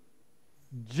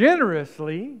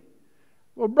 generously."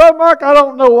 Well, Brother Mark, I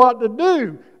don't know what to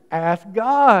do. Ask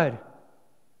God.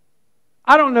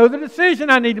 I don't know the decision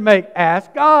I need to make.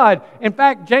 Ask God. In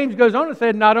fact, James goes on and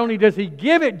said, not only does He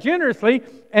give it generously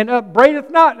and upbraideth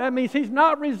not, that means He's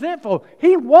not resentful.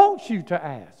 He wants you to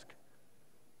ask.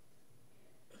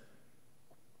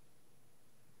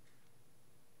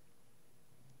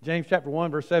 James chapter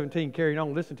 1, verse 17, carrying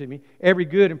on, listen to me. "Every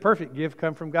good and perfect gift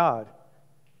come from God,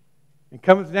 and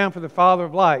cometh down from the Father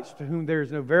of lights, to whom there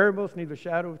is no variableness, neither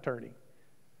shadow of turning."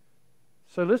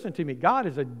 So listen to me. God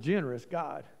is a generous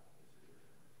God.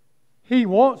 He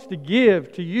wants to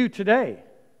give to you today.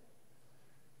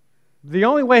 The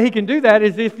only way He can do that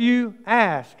is if you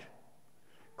ask.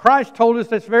 Christ told us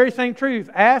this very same truth.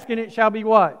 Ask and it shall be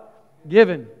what?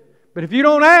 Given. But if you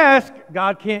don't ask,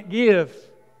 God can't give.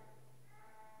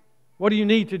 What do you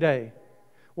need today?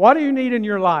 What do you need in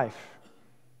your life?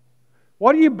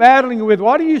 What are you battling with?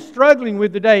 What are you struggling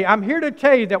with today? I'm here to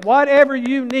tell you that whatever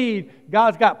you need,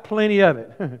 God's got plenty of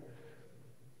it.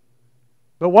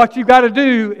 But what you've got to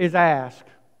do is ask.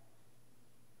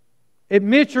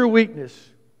 Admit your weakness.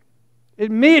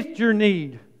 Admit your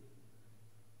need.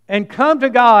 And come to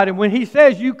God. And when He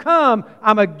says you come,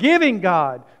 I'm a giving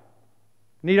God.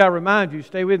 Need I remind you,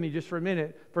 stay with me just for a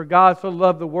minute. For God so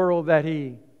loved the world that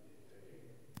He,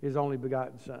 His only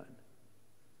begotten Son,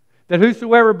 that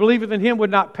whosoever believeth in Him would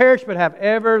not perish but have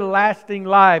everlasting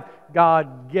life.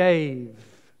 God gave.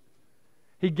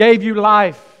 He gave you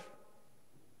life.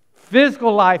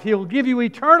 Physical life. He'll give you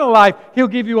eternal life. He'll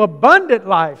give you abundant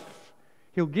life.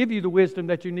 He'll give you the wisdom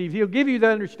that you need. He'll give you the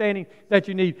understanding that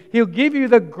you need. He'll give you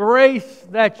the grace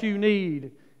that you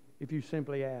need if you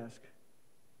simply ask.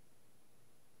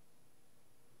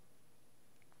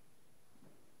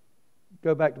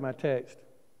 Go back to my text.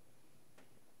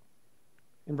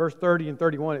 In verse 30 and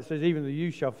 31, it says, even the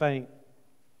youth shall faint.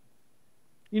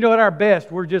 You know, at our best,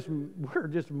 we're just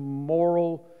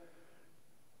moral.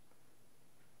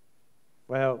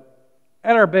 Well,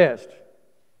 at our best,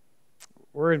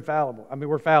 we're infallible. I mean,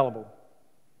 we're fallible.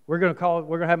 We're going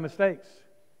to have mistakes.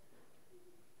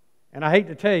 And I hate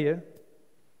to tell you,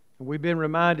 and we've been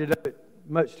reminded of it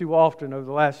much too often over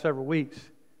the last several weeks,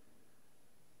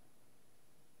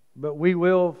 but we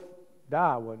will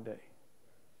die one day.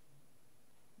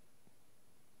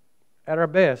 At our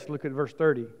best, look at verse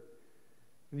 30.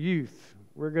 Youth,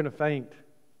 we're going to faint.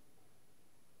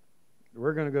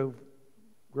 We're going to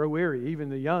grow weary, even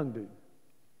the young do.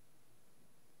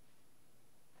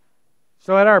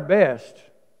 So at our best,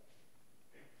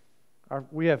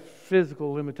 we have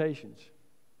physical limitations.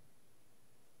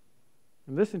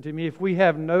 And listen to me, if we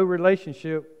have no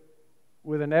relationship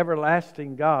with an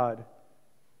everlasting God,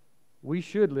 we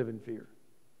should live in fear.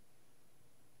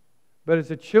 But as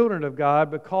the children of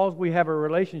God, because we have a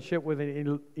relationship with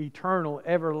an eternal,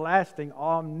 everlasting,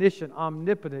 omniscient,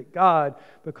 omnipotent God,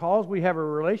 because we have a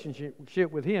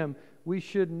relationship with Him, we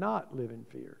should not live in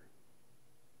fear.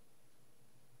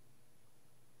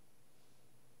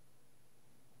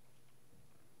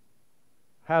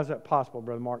 How is that possible,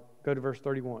 Brother Mark? Go to verse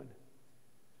 31.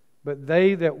 But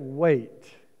they that wait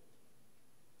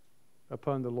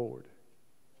upon the Lord.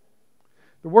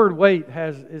 The word wait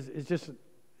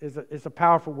is a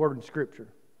powerful word in Scripture.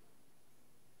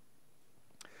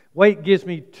 Wait gives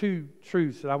me two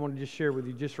truths that I want to just share with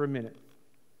you just for a minute.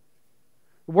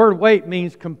 The word wait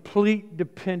means complete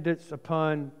dependence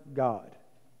upon God.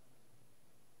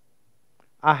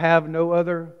 I have no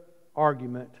other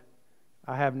argument.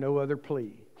 I have no other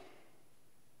plea.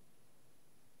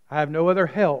 I have no other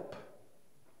help,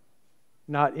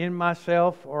 not in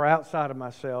myself or outside of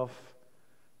myself.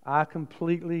 I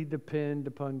completely depend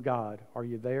upon God. Are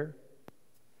you there?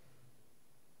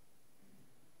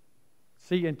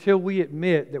 See, until we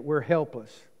admit that we're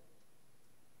helpless,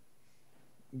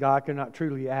 God cannot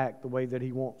truly act the way that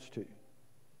He wants to.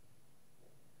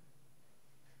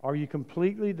 Are you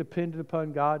completely dependent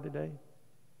upon God today?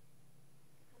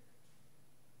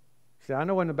 See, I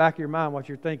know in the back of your mind what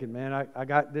you're thinking, man. I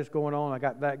got this going on. I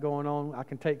got that going on. I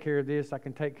can take care of this. I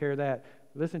can take care of that.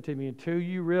 Listen to me. Until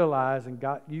you realize and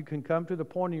you can come to the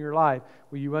point in your life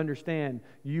where you understand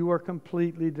you are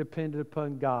completely dependent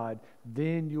upon God,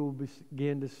 then you'll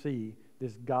begin to see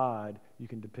this God you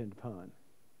can depend upon.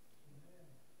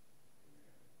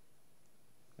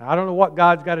 Now, I don't know what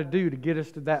God's got to do to get us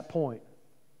to that point.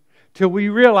 Till we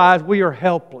realize we are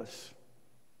helpless.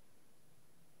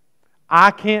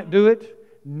 I can't do it.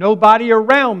 Nobody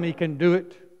around me can do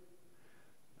it.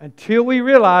 Until we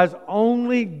realize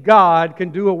only God can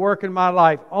do a work in my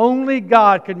life. Only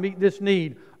God can meet this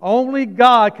need. Only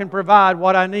God can provide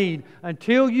what I need.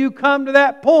 Until you come to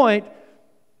that point,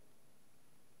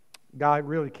 God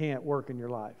really can't work in your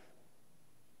life.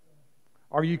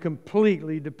 Are you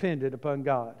completely dependent upon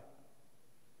God?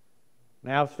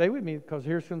 Now stay with me, because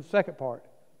here's the second part.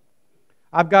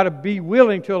 I've got to be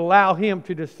willing to allow Him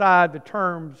to decide the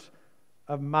terms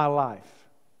of my life.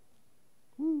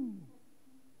 Woo.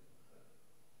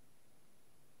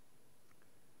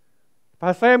 If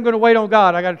I say I'm going to wait on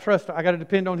God, I got to trust, I got to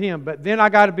depend on Him. But then I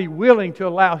got to be willing to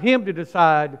allow Him to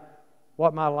decide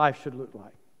what my life should look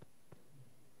like,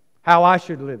 how I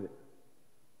should live it.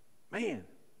 Man,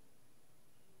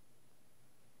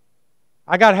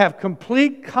 I got to have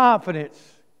complete confidence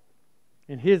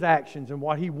in His actions and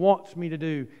what He wants me to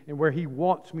do and where He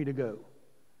wants me to go.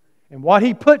 And what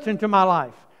He puts into my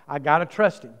life, I got to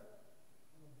trust Him.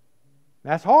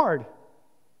 That's hard.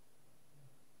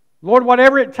 Lord,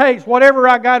 whatever it takes, whatever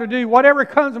I got to do, whatever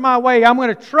comes my way, I'm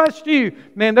going to trust you.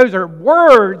 Man, those are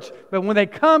words, but when they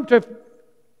come to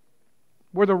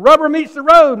where the rubber meets the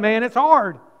road, man, it's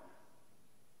hard.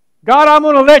 God, I'm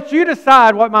going to let you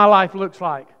decide what my life looks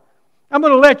like. I'm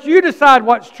going to let you decide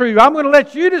what's true. I'm going to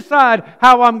let you decide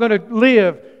how I'm going to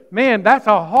live. Man, that's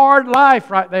a hard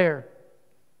life right there.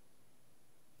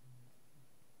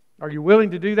 Are you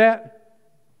willing to do that?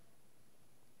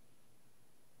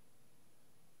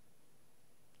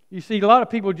 You see, a lot of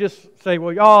people just say,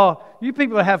 well, y'all, you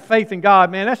people that have faith in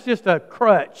God, man, that's just a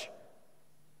crutch.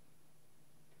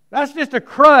 That's just a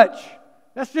crutch.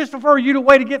 That's just for you to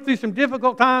way to get through some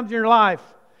difficult times in your life.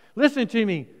 Listen to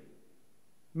me.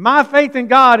 My faith in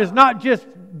God is not just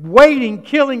waiting,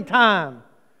 killing time.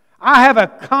 I have a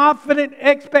confident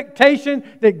expectation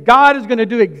that God is going to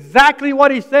do exactly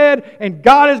what He said, and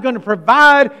God is going to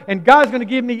provide, and God's going to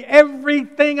give me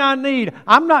everything I need.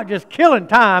 I'm not just killing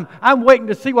time. I'm waiting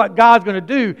to see what God's going to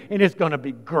do, and it's going to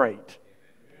be great.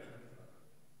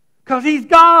 Because He's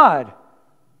God.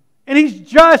 And He's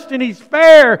just, and He's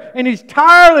fair, and He's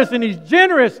tireless, and He's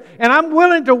generous. And I'm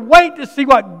willing to wait to see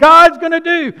what God's going to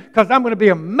do, because I'm going to be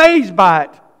amazed by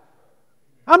it.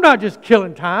 I'm not just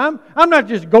killing time. I'm not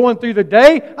just going through the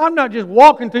day. I'm not just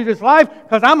walking through this life,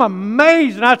 because I'm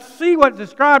amazed and I see what's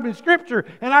described in Scripture,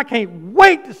 and I can't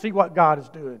wait to see what God is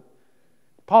doing.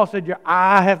 Paul said, your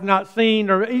eye hath not seen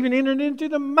or even entered into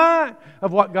the mind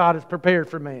of what God has prepared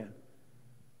for man.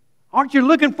 Aren't you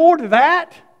looking forward to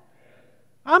that?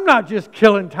 I'm not just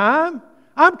killing time.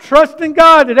 I'm trusting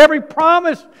God that every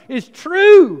promise is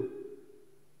true.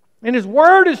 And His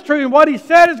Word is true, and what He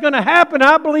said is going to happen.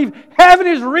 I believe heaven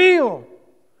is real.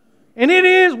 And it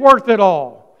is worth it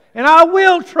all. And I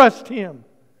will trust Him.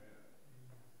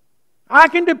 I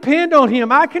can depend on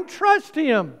Him. I can trust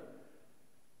Him.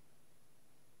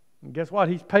 And guess what?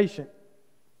 He's patient.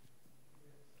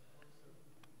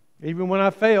 Even when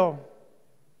I fail,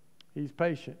 He's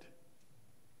patient.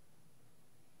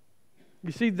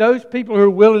 You see, those people who are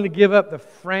willing to give up the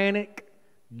frantic,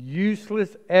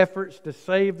 useless efforts to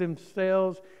save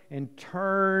themselves and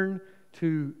turn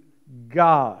to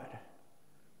God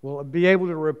will be able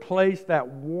to replace that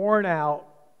worn out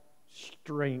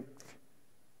strength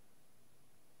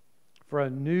for a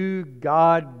new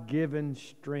God-given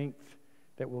strength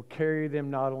that will carry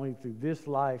them not only through this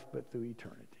life but through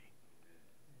eternity.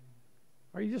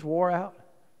 Are you just wore out?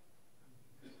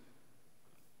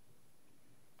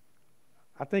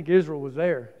 I think Israel was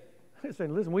there. They're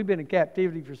saying, listen, we've been in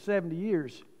captivity for 70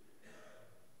 years.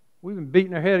 We've been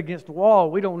beating our head against the wall.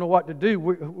 We don't know what to do.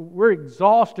 We're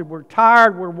exhausted. We're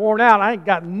tired. We're worn out. I ain't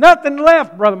got nothing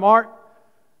left, Brother Mark.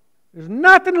 There's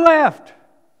nothing left.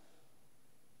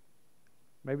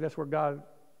 Maybe that's where God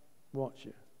wants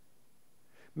you.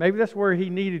 Maybe that's where He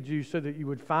needed you so that you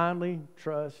would finally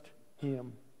trust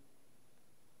Him.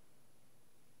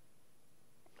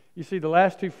 You see, the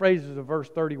last two phrases of verse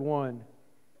 31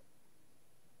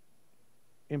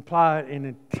 imply an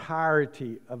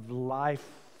entirety of life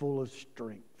full of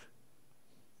strength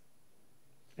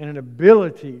and an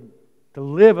ability to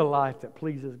live a life that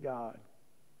pleases God.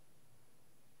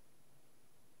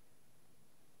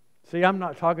 See, I'm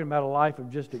not talking about a life of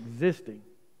just existing.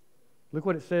 Look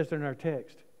what it says in our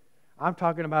text. I'm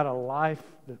talking about a life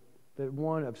that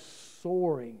one of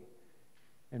soaring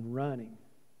and running.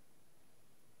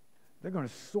 They're going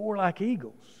to soar like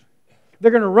eagles. They're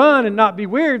going to run and not be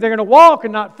weary. They're going to walk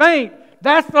and not faint.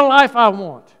 That's the life I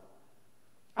want.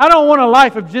 I don't want a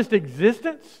life of just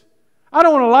existence. I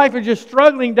don't want a life of just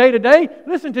struggling day to day.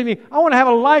 Listen to me. I want to have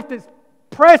a life that's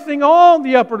pressing on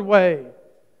the upward way.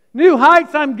 New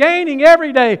heights I'm gaining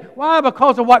every day. Why?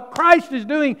 Because of what Christ is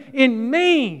doing in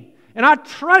me. And I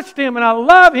trust Him and I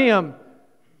love Him.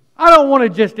 I don't want to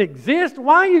just exist.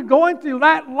 Why are you going through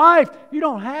that life? You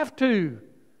don't have to.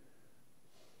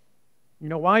 You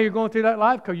know why you're going through that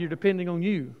life? Because you're depending on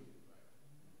you.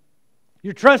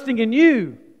 You're trusting in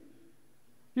you.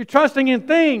 You're trusting in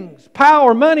things,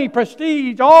 power, money,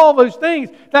 prestige, all those things.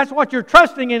 That's what you're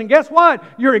trusting in. And guess what?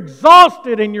 You're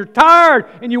exhausted and you're tired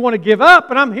and you want to give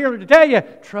up. And I'm here to tell you,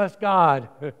 trust God.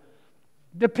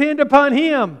 Depend upon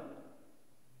Him.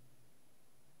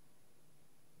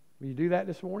 Will you do that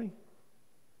this morning?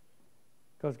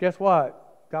 Because guess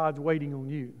what? God's waiting on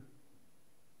you.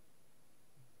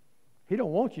 He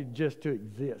don't want you just to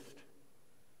exist.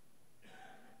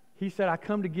 He said, I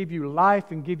come to give you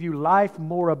life and give you life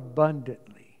more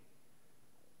abundantly.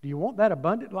 Do you want that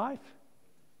abundant life?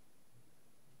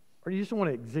 Or do you just want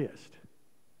to exist?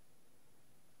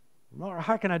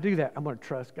 How can I do that? I'm going to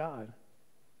trust God.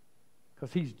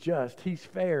 Because He's just, He's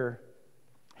fair.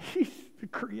 He's the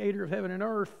creator of heaven and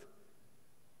earth.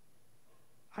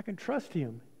 I can trust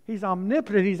Him. He's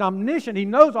omnipotent. He's omniscient. He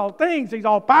knows all things. He's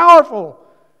all powerful.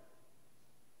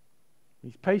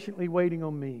 He's patiently waiting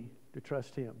on me to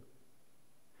trust Him.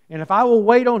 And if I will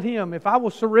wait on Him, if I will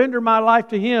surrender my life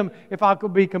to Him, if I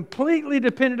could be completely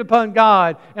dependent upon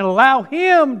God and allow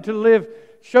Him to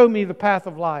show me the path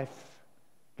of life,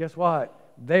 guess what?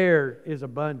 There is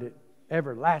abundant,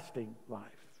 everlasting life.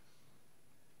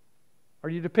 Are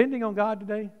you depending on God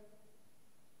today?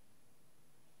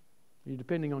 Are you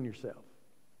depending on yourself?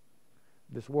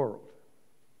 This world.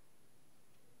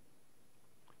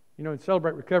 You know, in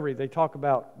Celebrate Recovery, they talk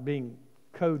about being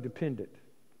codependent.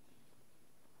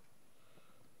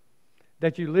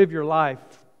 That you live your life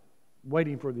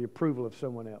waiting for the approval of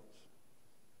someone else.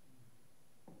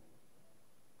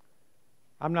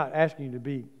 I'm not asking you to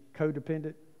be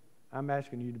codependent. I'm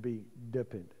asking you to be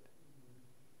dependent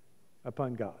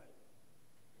upon God.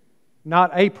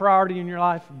 Not a priority in your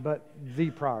life, but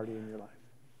the priority in your life.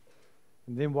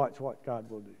 And then watch what God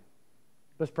will do.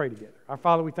 Let's pray together. Our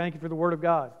Father, we thank You for the Word of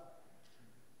God.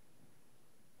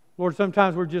 Lord,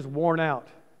 sometimes we're just worn out,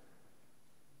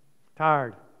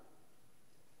 tired.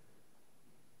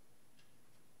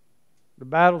 The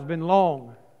battle's been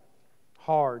long,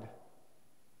 hard.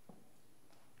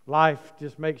 Life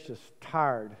just makes us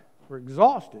tired. We're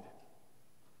exhausted.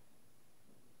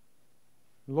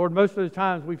 Lord, most of the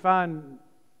times we find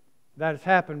that has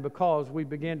happened because we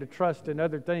begin to trust in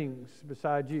other things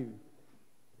besides You.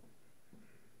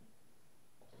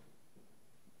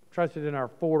 Trusted in our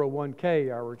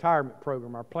 401k, our retirement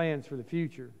program, our plans for the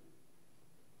future.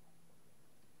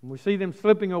 When we see them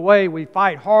slipping away, we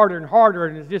fight harder and harder,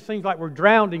 and it just seems like we're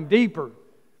drowning deeper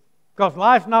because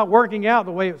life's not working out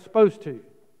the way it's supposed to.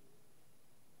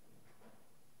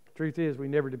 The truth is, we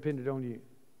never depended on You.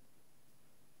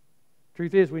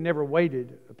 Truth is, we never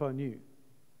waited upon You.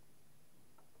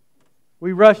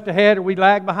 We rushed ahead or we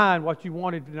lagged behind what You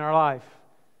wanted in our life.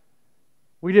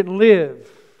 We didn't live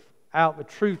out the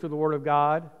truth of the Word of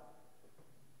God.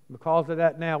 Because of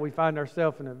that, now we find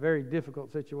ourselves in a very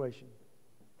difficult situation.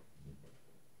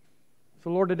 So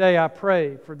Lord, today I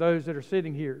pray for those that are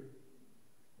sitting here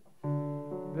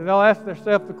that they'll ask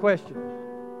themselves the question,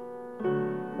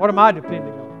 what am I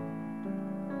depending on?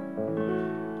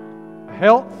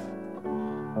 Health?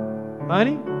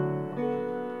 Money?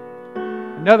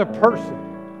 Another person?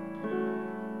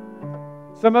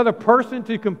 Some other person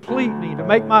to complete me, to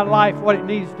make my life what it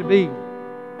needs to be?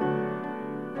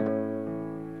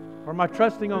 Or am I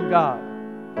trusting on God?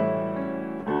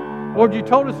 Lord, You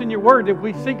told us in Your Word that if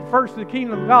we seek first the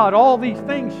kingdom of God, all these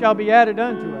things shall be added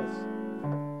unto us.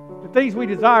 The things we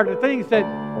desire, the things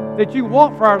that You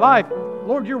want for our life.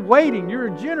 Lord, You're waiting.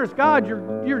 You're a generous God.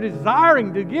 You're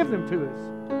desiring to give them to us.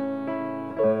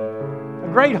 A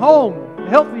great home, a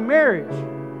healthy marriage,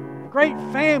 a great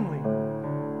family,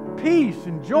 peace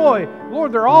and joy.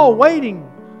 Lord, they're all waiting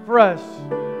for us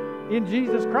in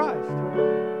Jesus Christ.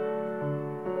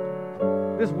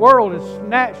 This world is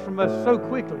snatched from us so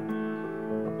quickly.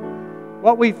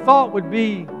 What we thought would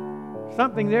be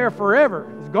something there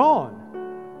forever is gone.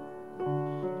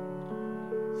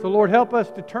 So Lord, help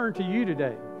us to turn to You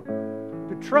today,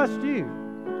 to trust You,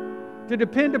 to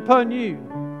depend upon You.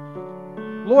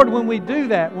 Lord, when we do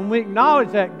that, when we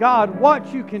acknowledge that, God,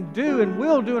 what You can do and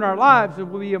will do in our lives, it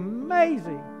will be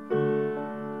amazing.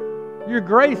 Your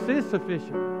grace is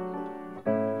sufficient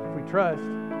if we trust.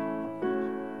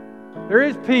 There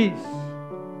is peace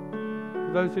for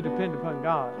those who depend upon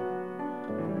God.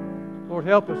 Lord,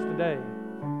 help us today.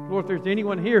 Lord, if there's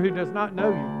anyone here who does not know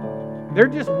You, they're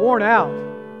just worn out.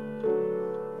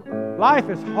 Life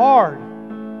is hard.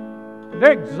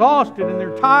 They're exhausted and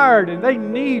they're tired and they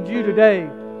need You today.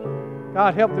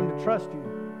 God, help them to trust You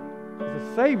as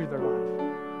the Savior of their life.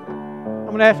 I'm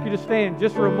going to ask you to stand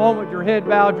just for a moment, your head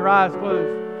bowed, your eyes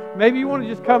closed. Maybe you want to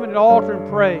just come to the altar and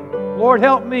pray. Lord,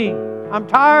 help me. I'm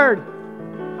tired.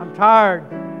 I'm tired.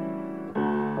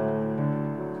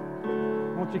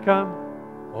 Won't you come?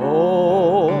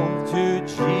 Oh, to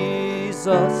Jesus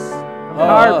I'm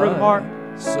tired, Brother Mark.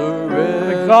 surrender.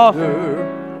 I'm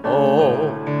exhausted. Oh,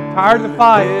 Tired of the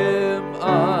fight.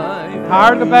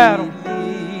 Tired of the battle.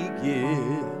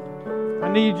 I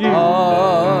need You.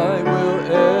 I will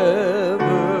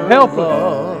ever Help us.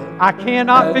 love I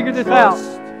cannot figure this out.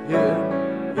 Him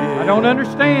I don't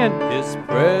understand. His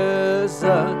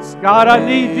presence. God, I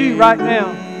need You right now.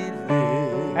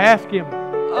 Ask Him.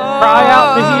 Cry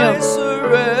out to Him. I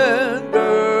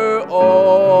surrender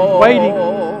all. He's waiting.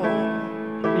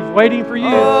 He's waiting for you.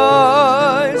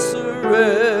 I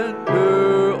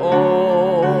surrender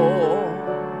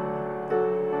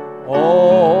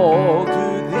all to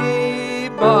Thee,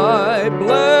 my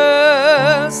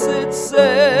blessed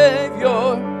Savior.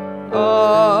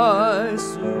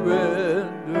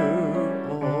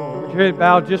 head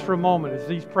bowed just for a moment as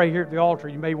these pray here at the altar.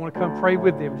 You may want to come pray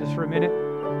with them just for a minute.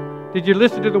 Did you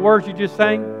listen to the words you just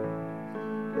sang?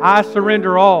 I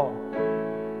surrender all.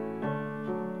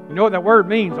 You know what that word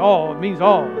means? All. It means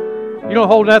all. You don't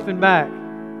hold nothing back.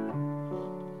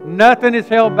 Nothing is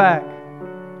held back.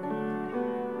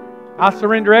 I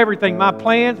surrender everything. My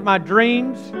plans, my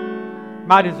dreams,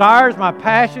 my desires, my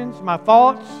passions, my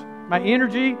thoughts, my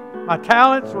energy, my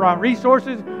talents, my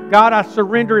resources. God, I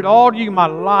surrender it all to you. My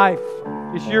life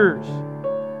is yours.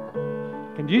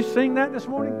 Can you sing that this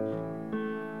morning?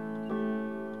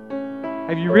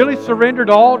 Have you really surrendered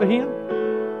all to Him?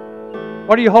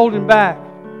 What are you holding back?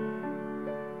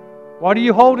 What are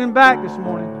you holding back this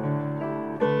morning?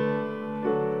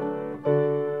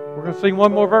 We're going to sing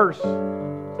one more verse.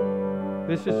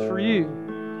 This is for you.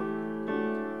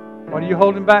 What are you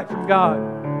holding back from God?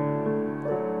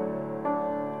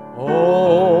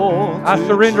 Oh, I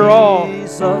surrender all.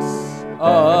 Jesus,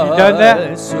 Have you done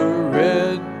that? I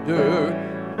surrender.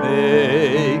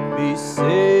 Make me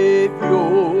Savior,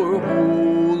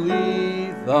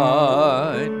 wholly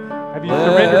thine. Have you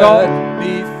surrendered all? Let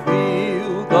me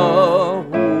feel the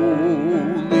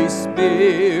Holy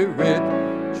Spirit.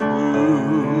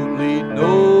 Truly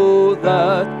know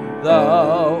that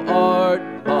thou art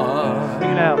mine.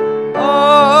 Sing it out.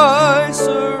 I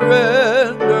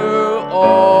surrender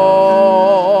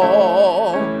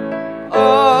all.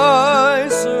 I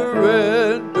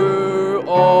surrender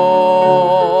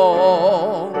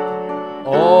all.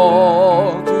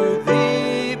 All to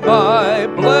Thee, my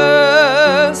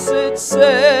blessed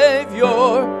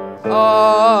Savior.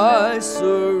 I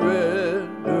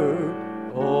surrender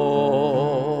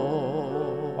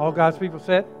all. All God's people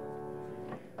said?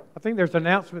 I think there's an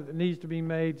announcement that needs to be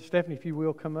made. Stephanie, if you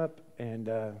will, come up. And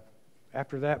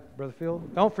after that, Brother Phil.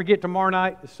 Don't forget tomorrow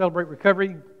night to celebrate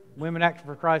recovery. Women Acting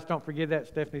for Christ. Don't forget that.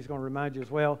 Stephanie's going to remind you as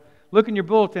well. Look in your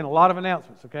bulletin. A lot of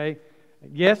announcements, okay?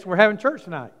 Yes, we're having church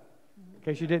tonight. In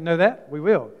case you didn't know that, we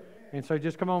will. And so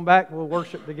just come on back. We'll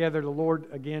worship together the Lord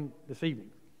again this evening.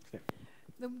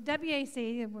 The WAC,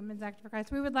 the Women's Acting for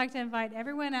Christ, we would like to invite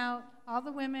everyone out, all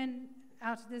the women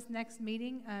out to this next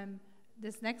meeting,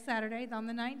 this next Saturday on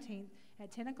the 19th at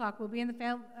 10 o'clock. We'll be in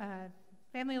the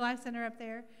Family Life Center up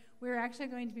there. We're actually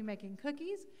going to be making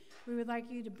cookies. We would like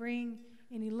you to bring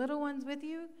any little ones with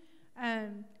you.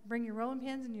 Bring your rolling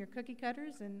pins and your cookie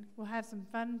cutters, and we'll have some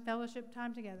fun fellowship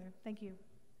time together. Thank you.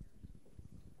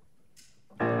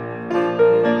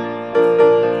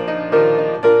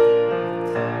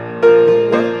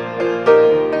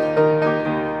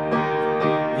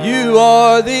 You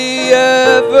are the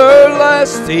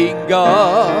everlasting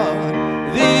God,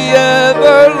 the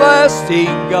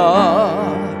everlasting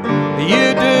God.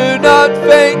 You do not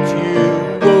faint, you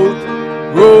won't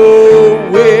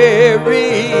grow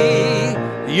weary.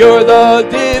 You're the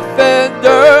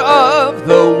defender of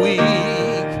the weak.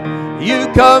 You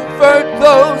comfort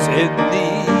those in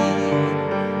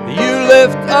need. You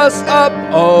lift us up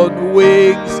on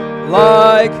wings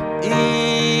like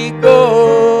eagles.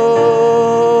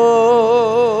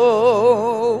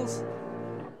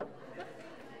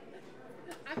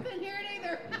 I couldn't hear it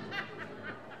either.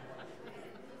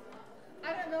 I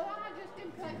don't know why, I just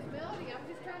didn't play the melody. I was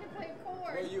just trying to play a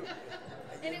chord.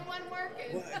 And it wasn't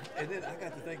working. And then I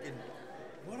got to thinking,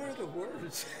 what are the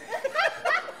words?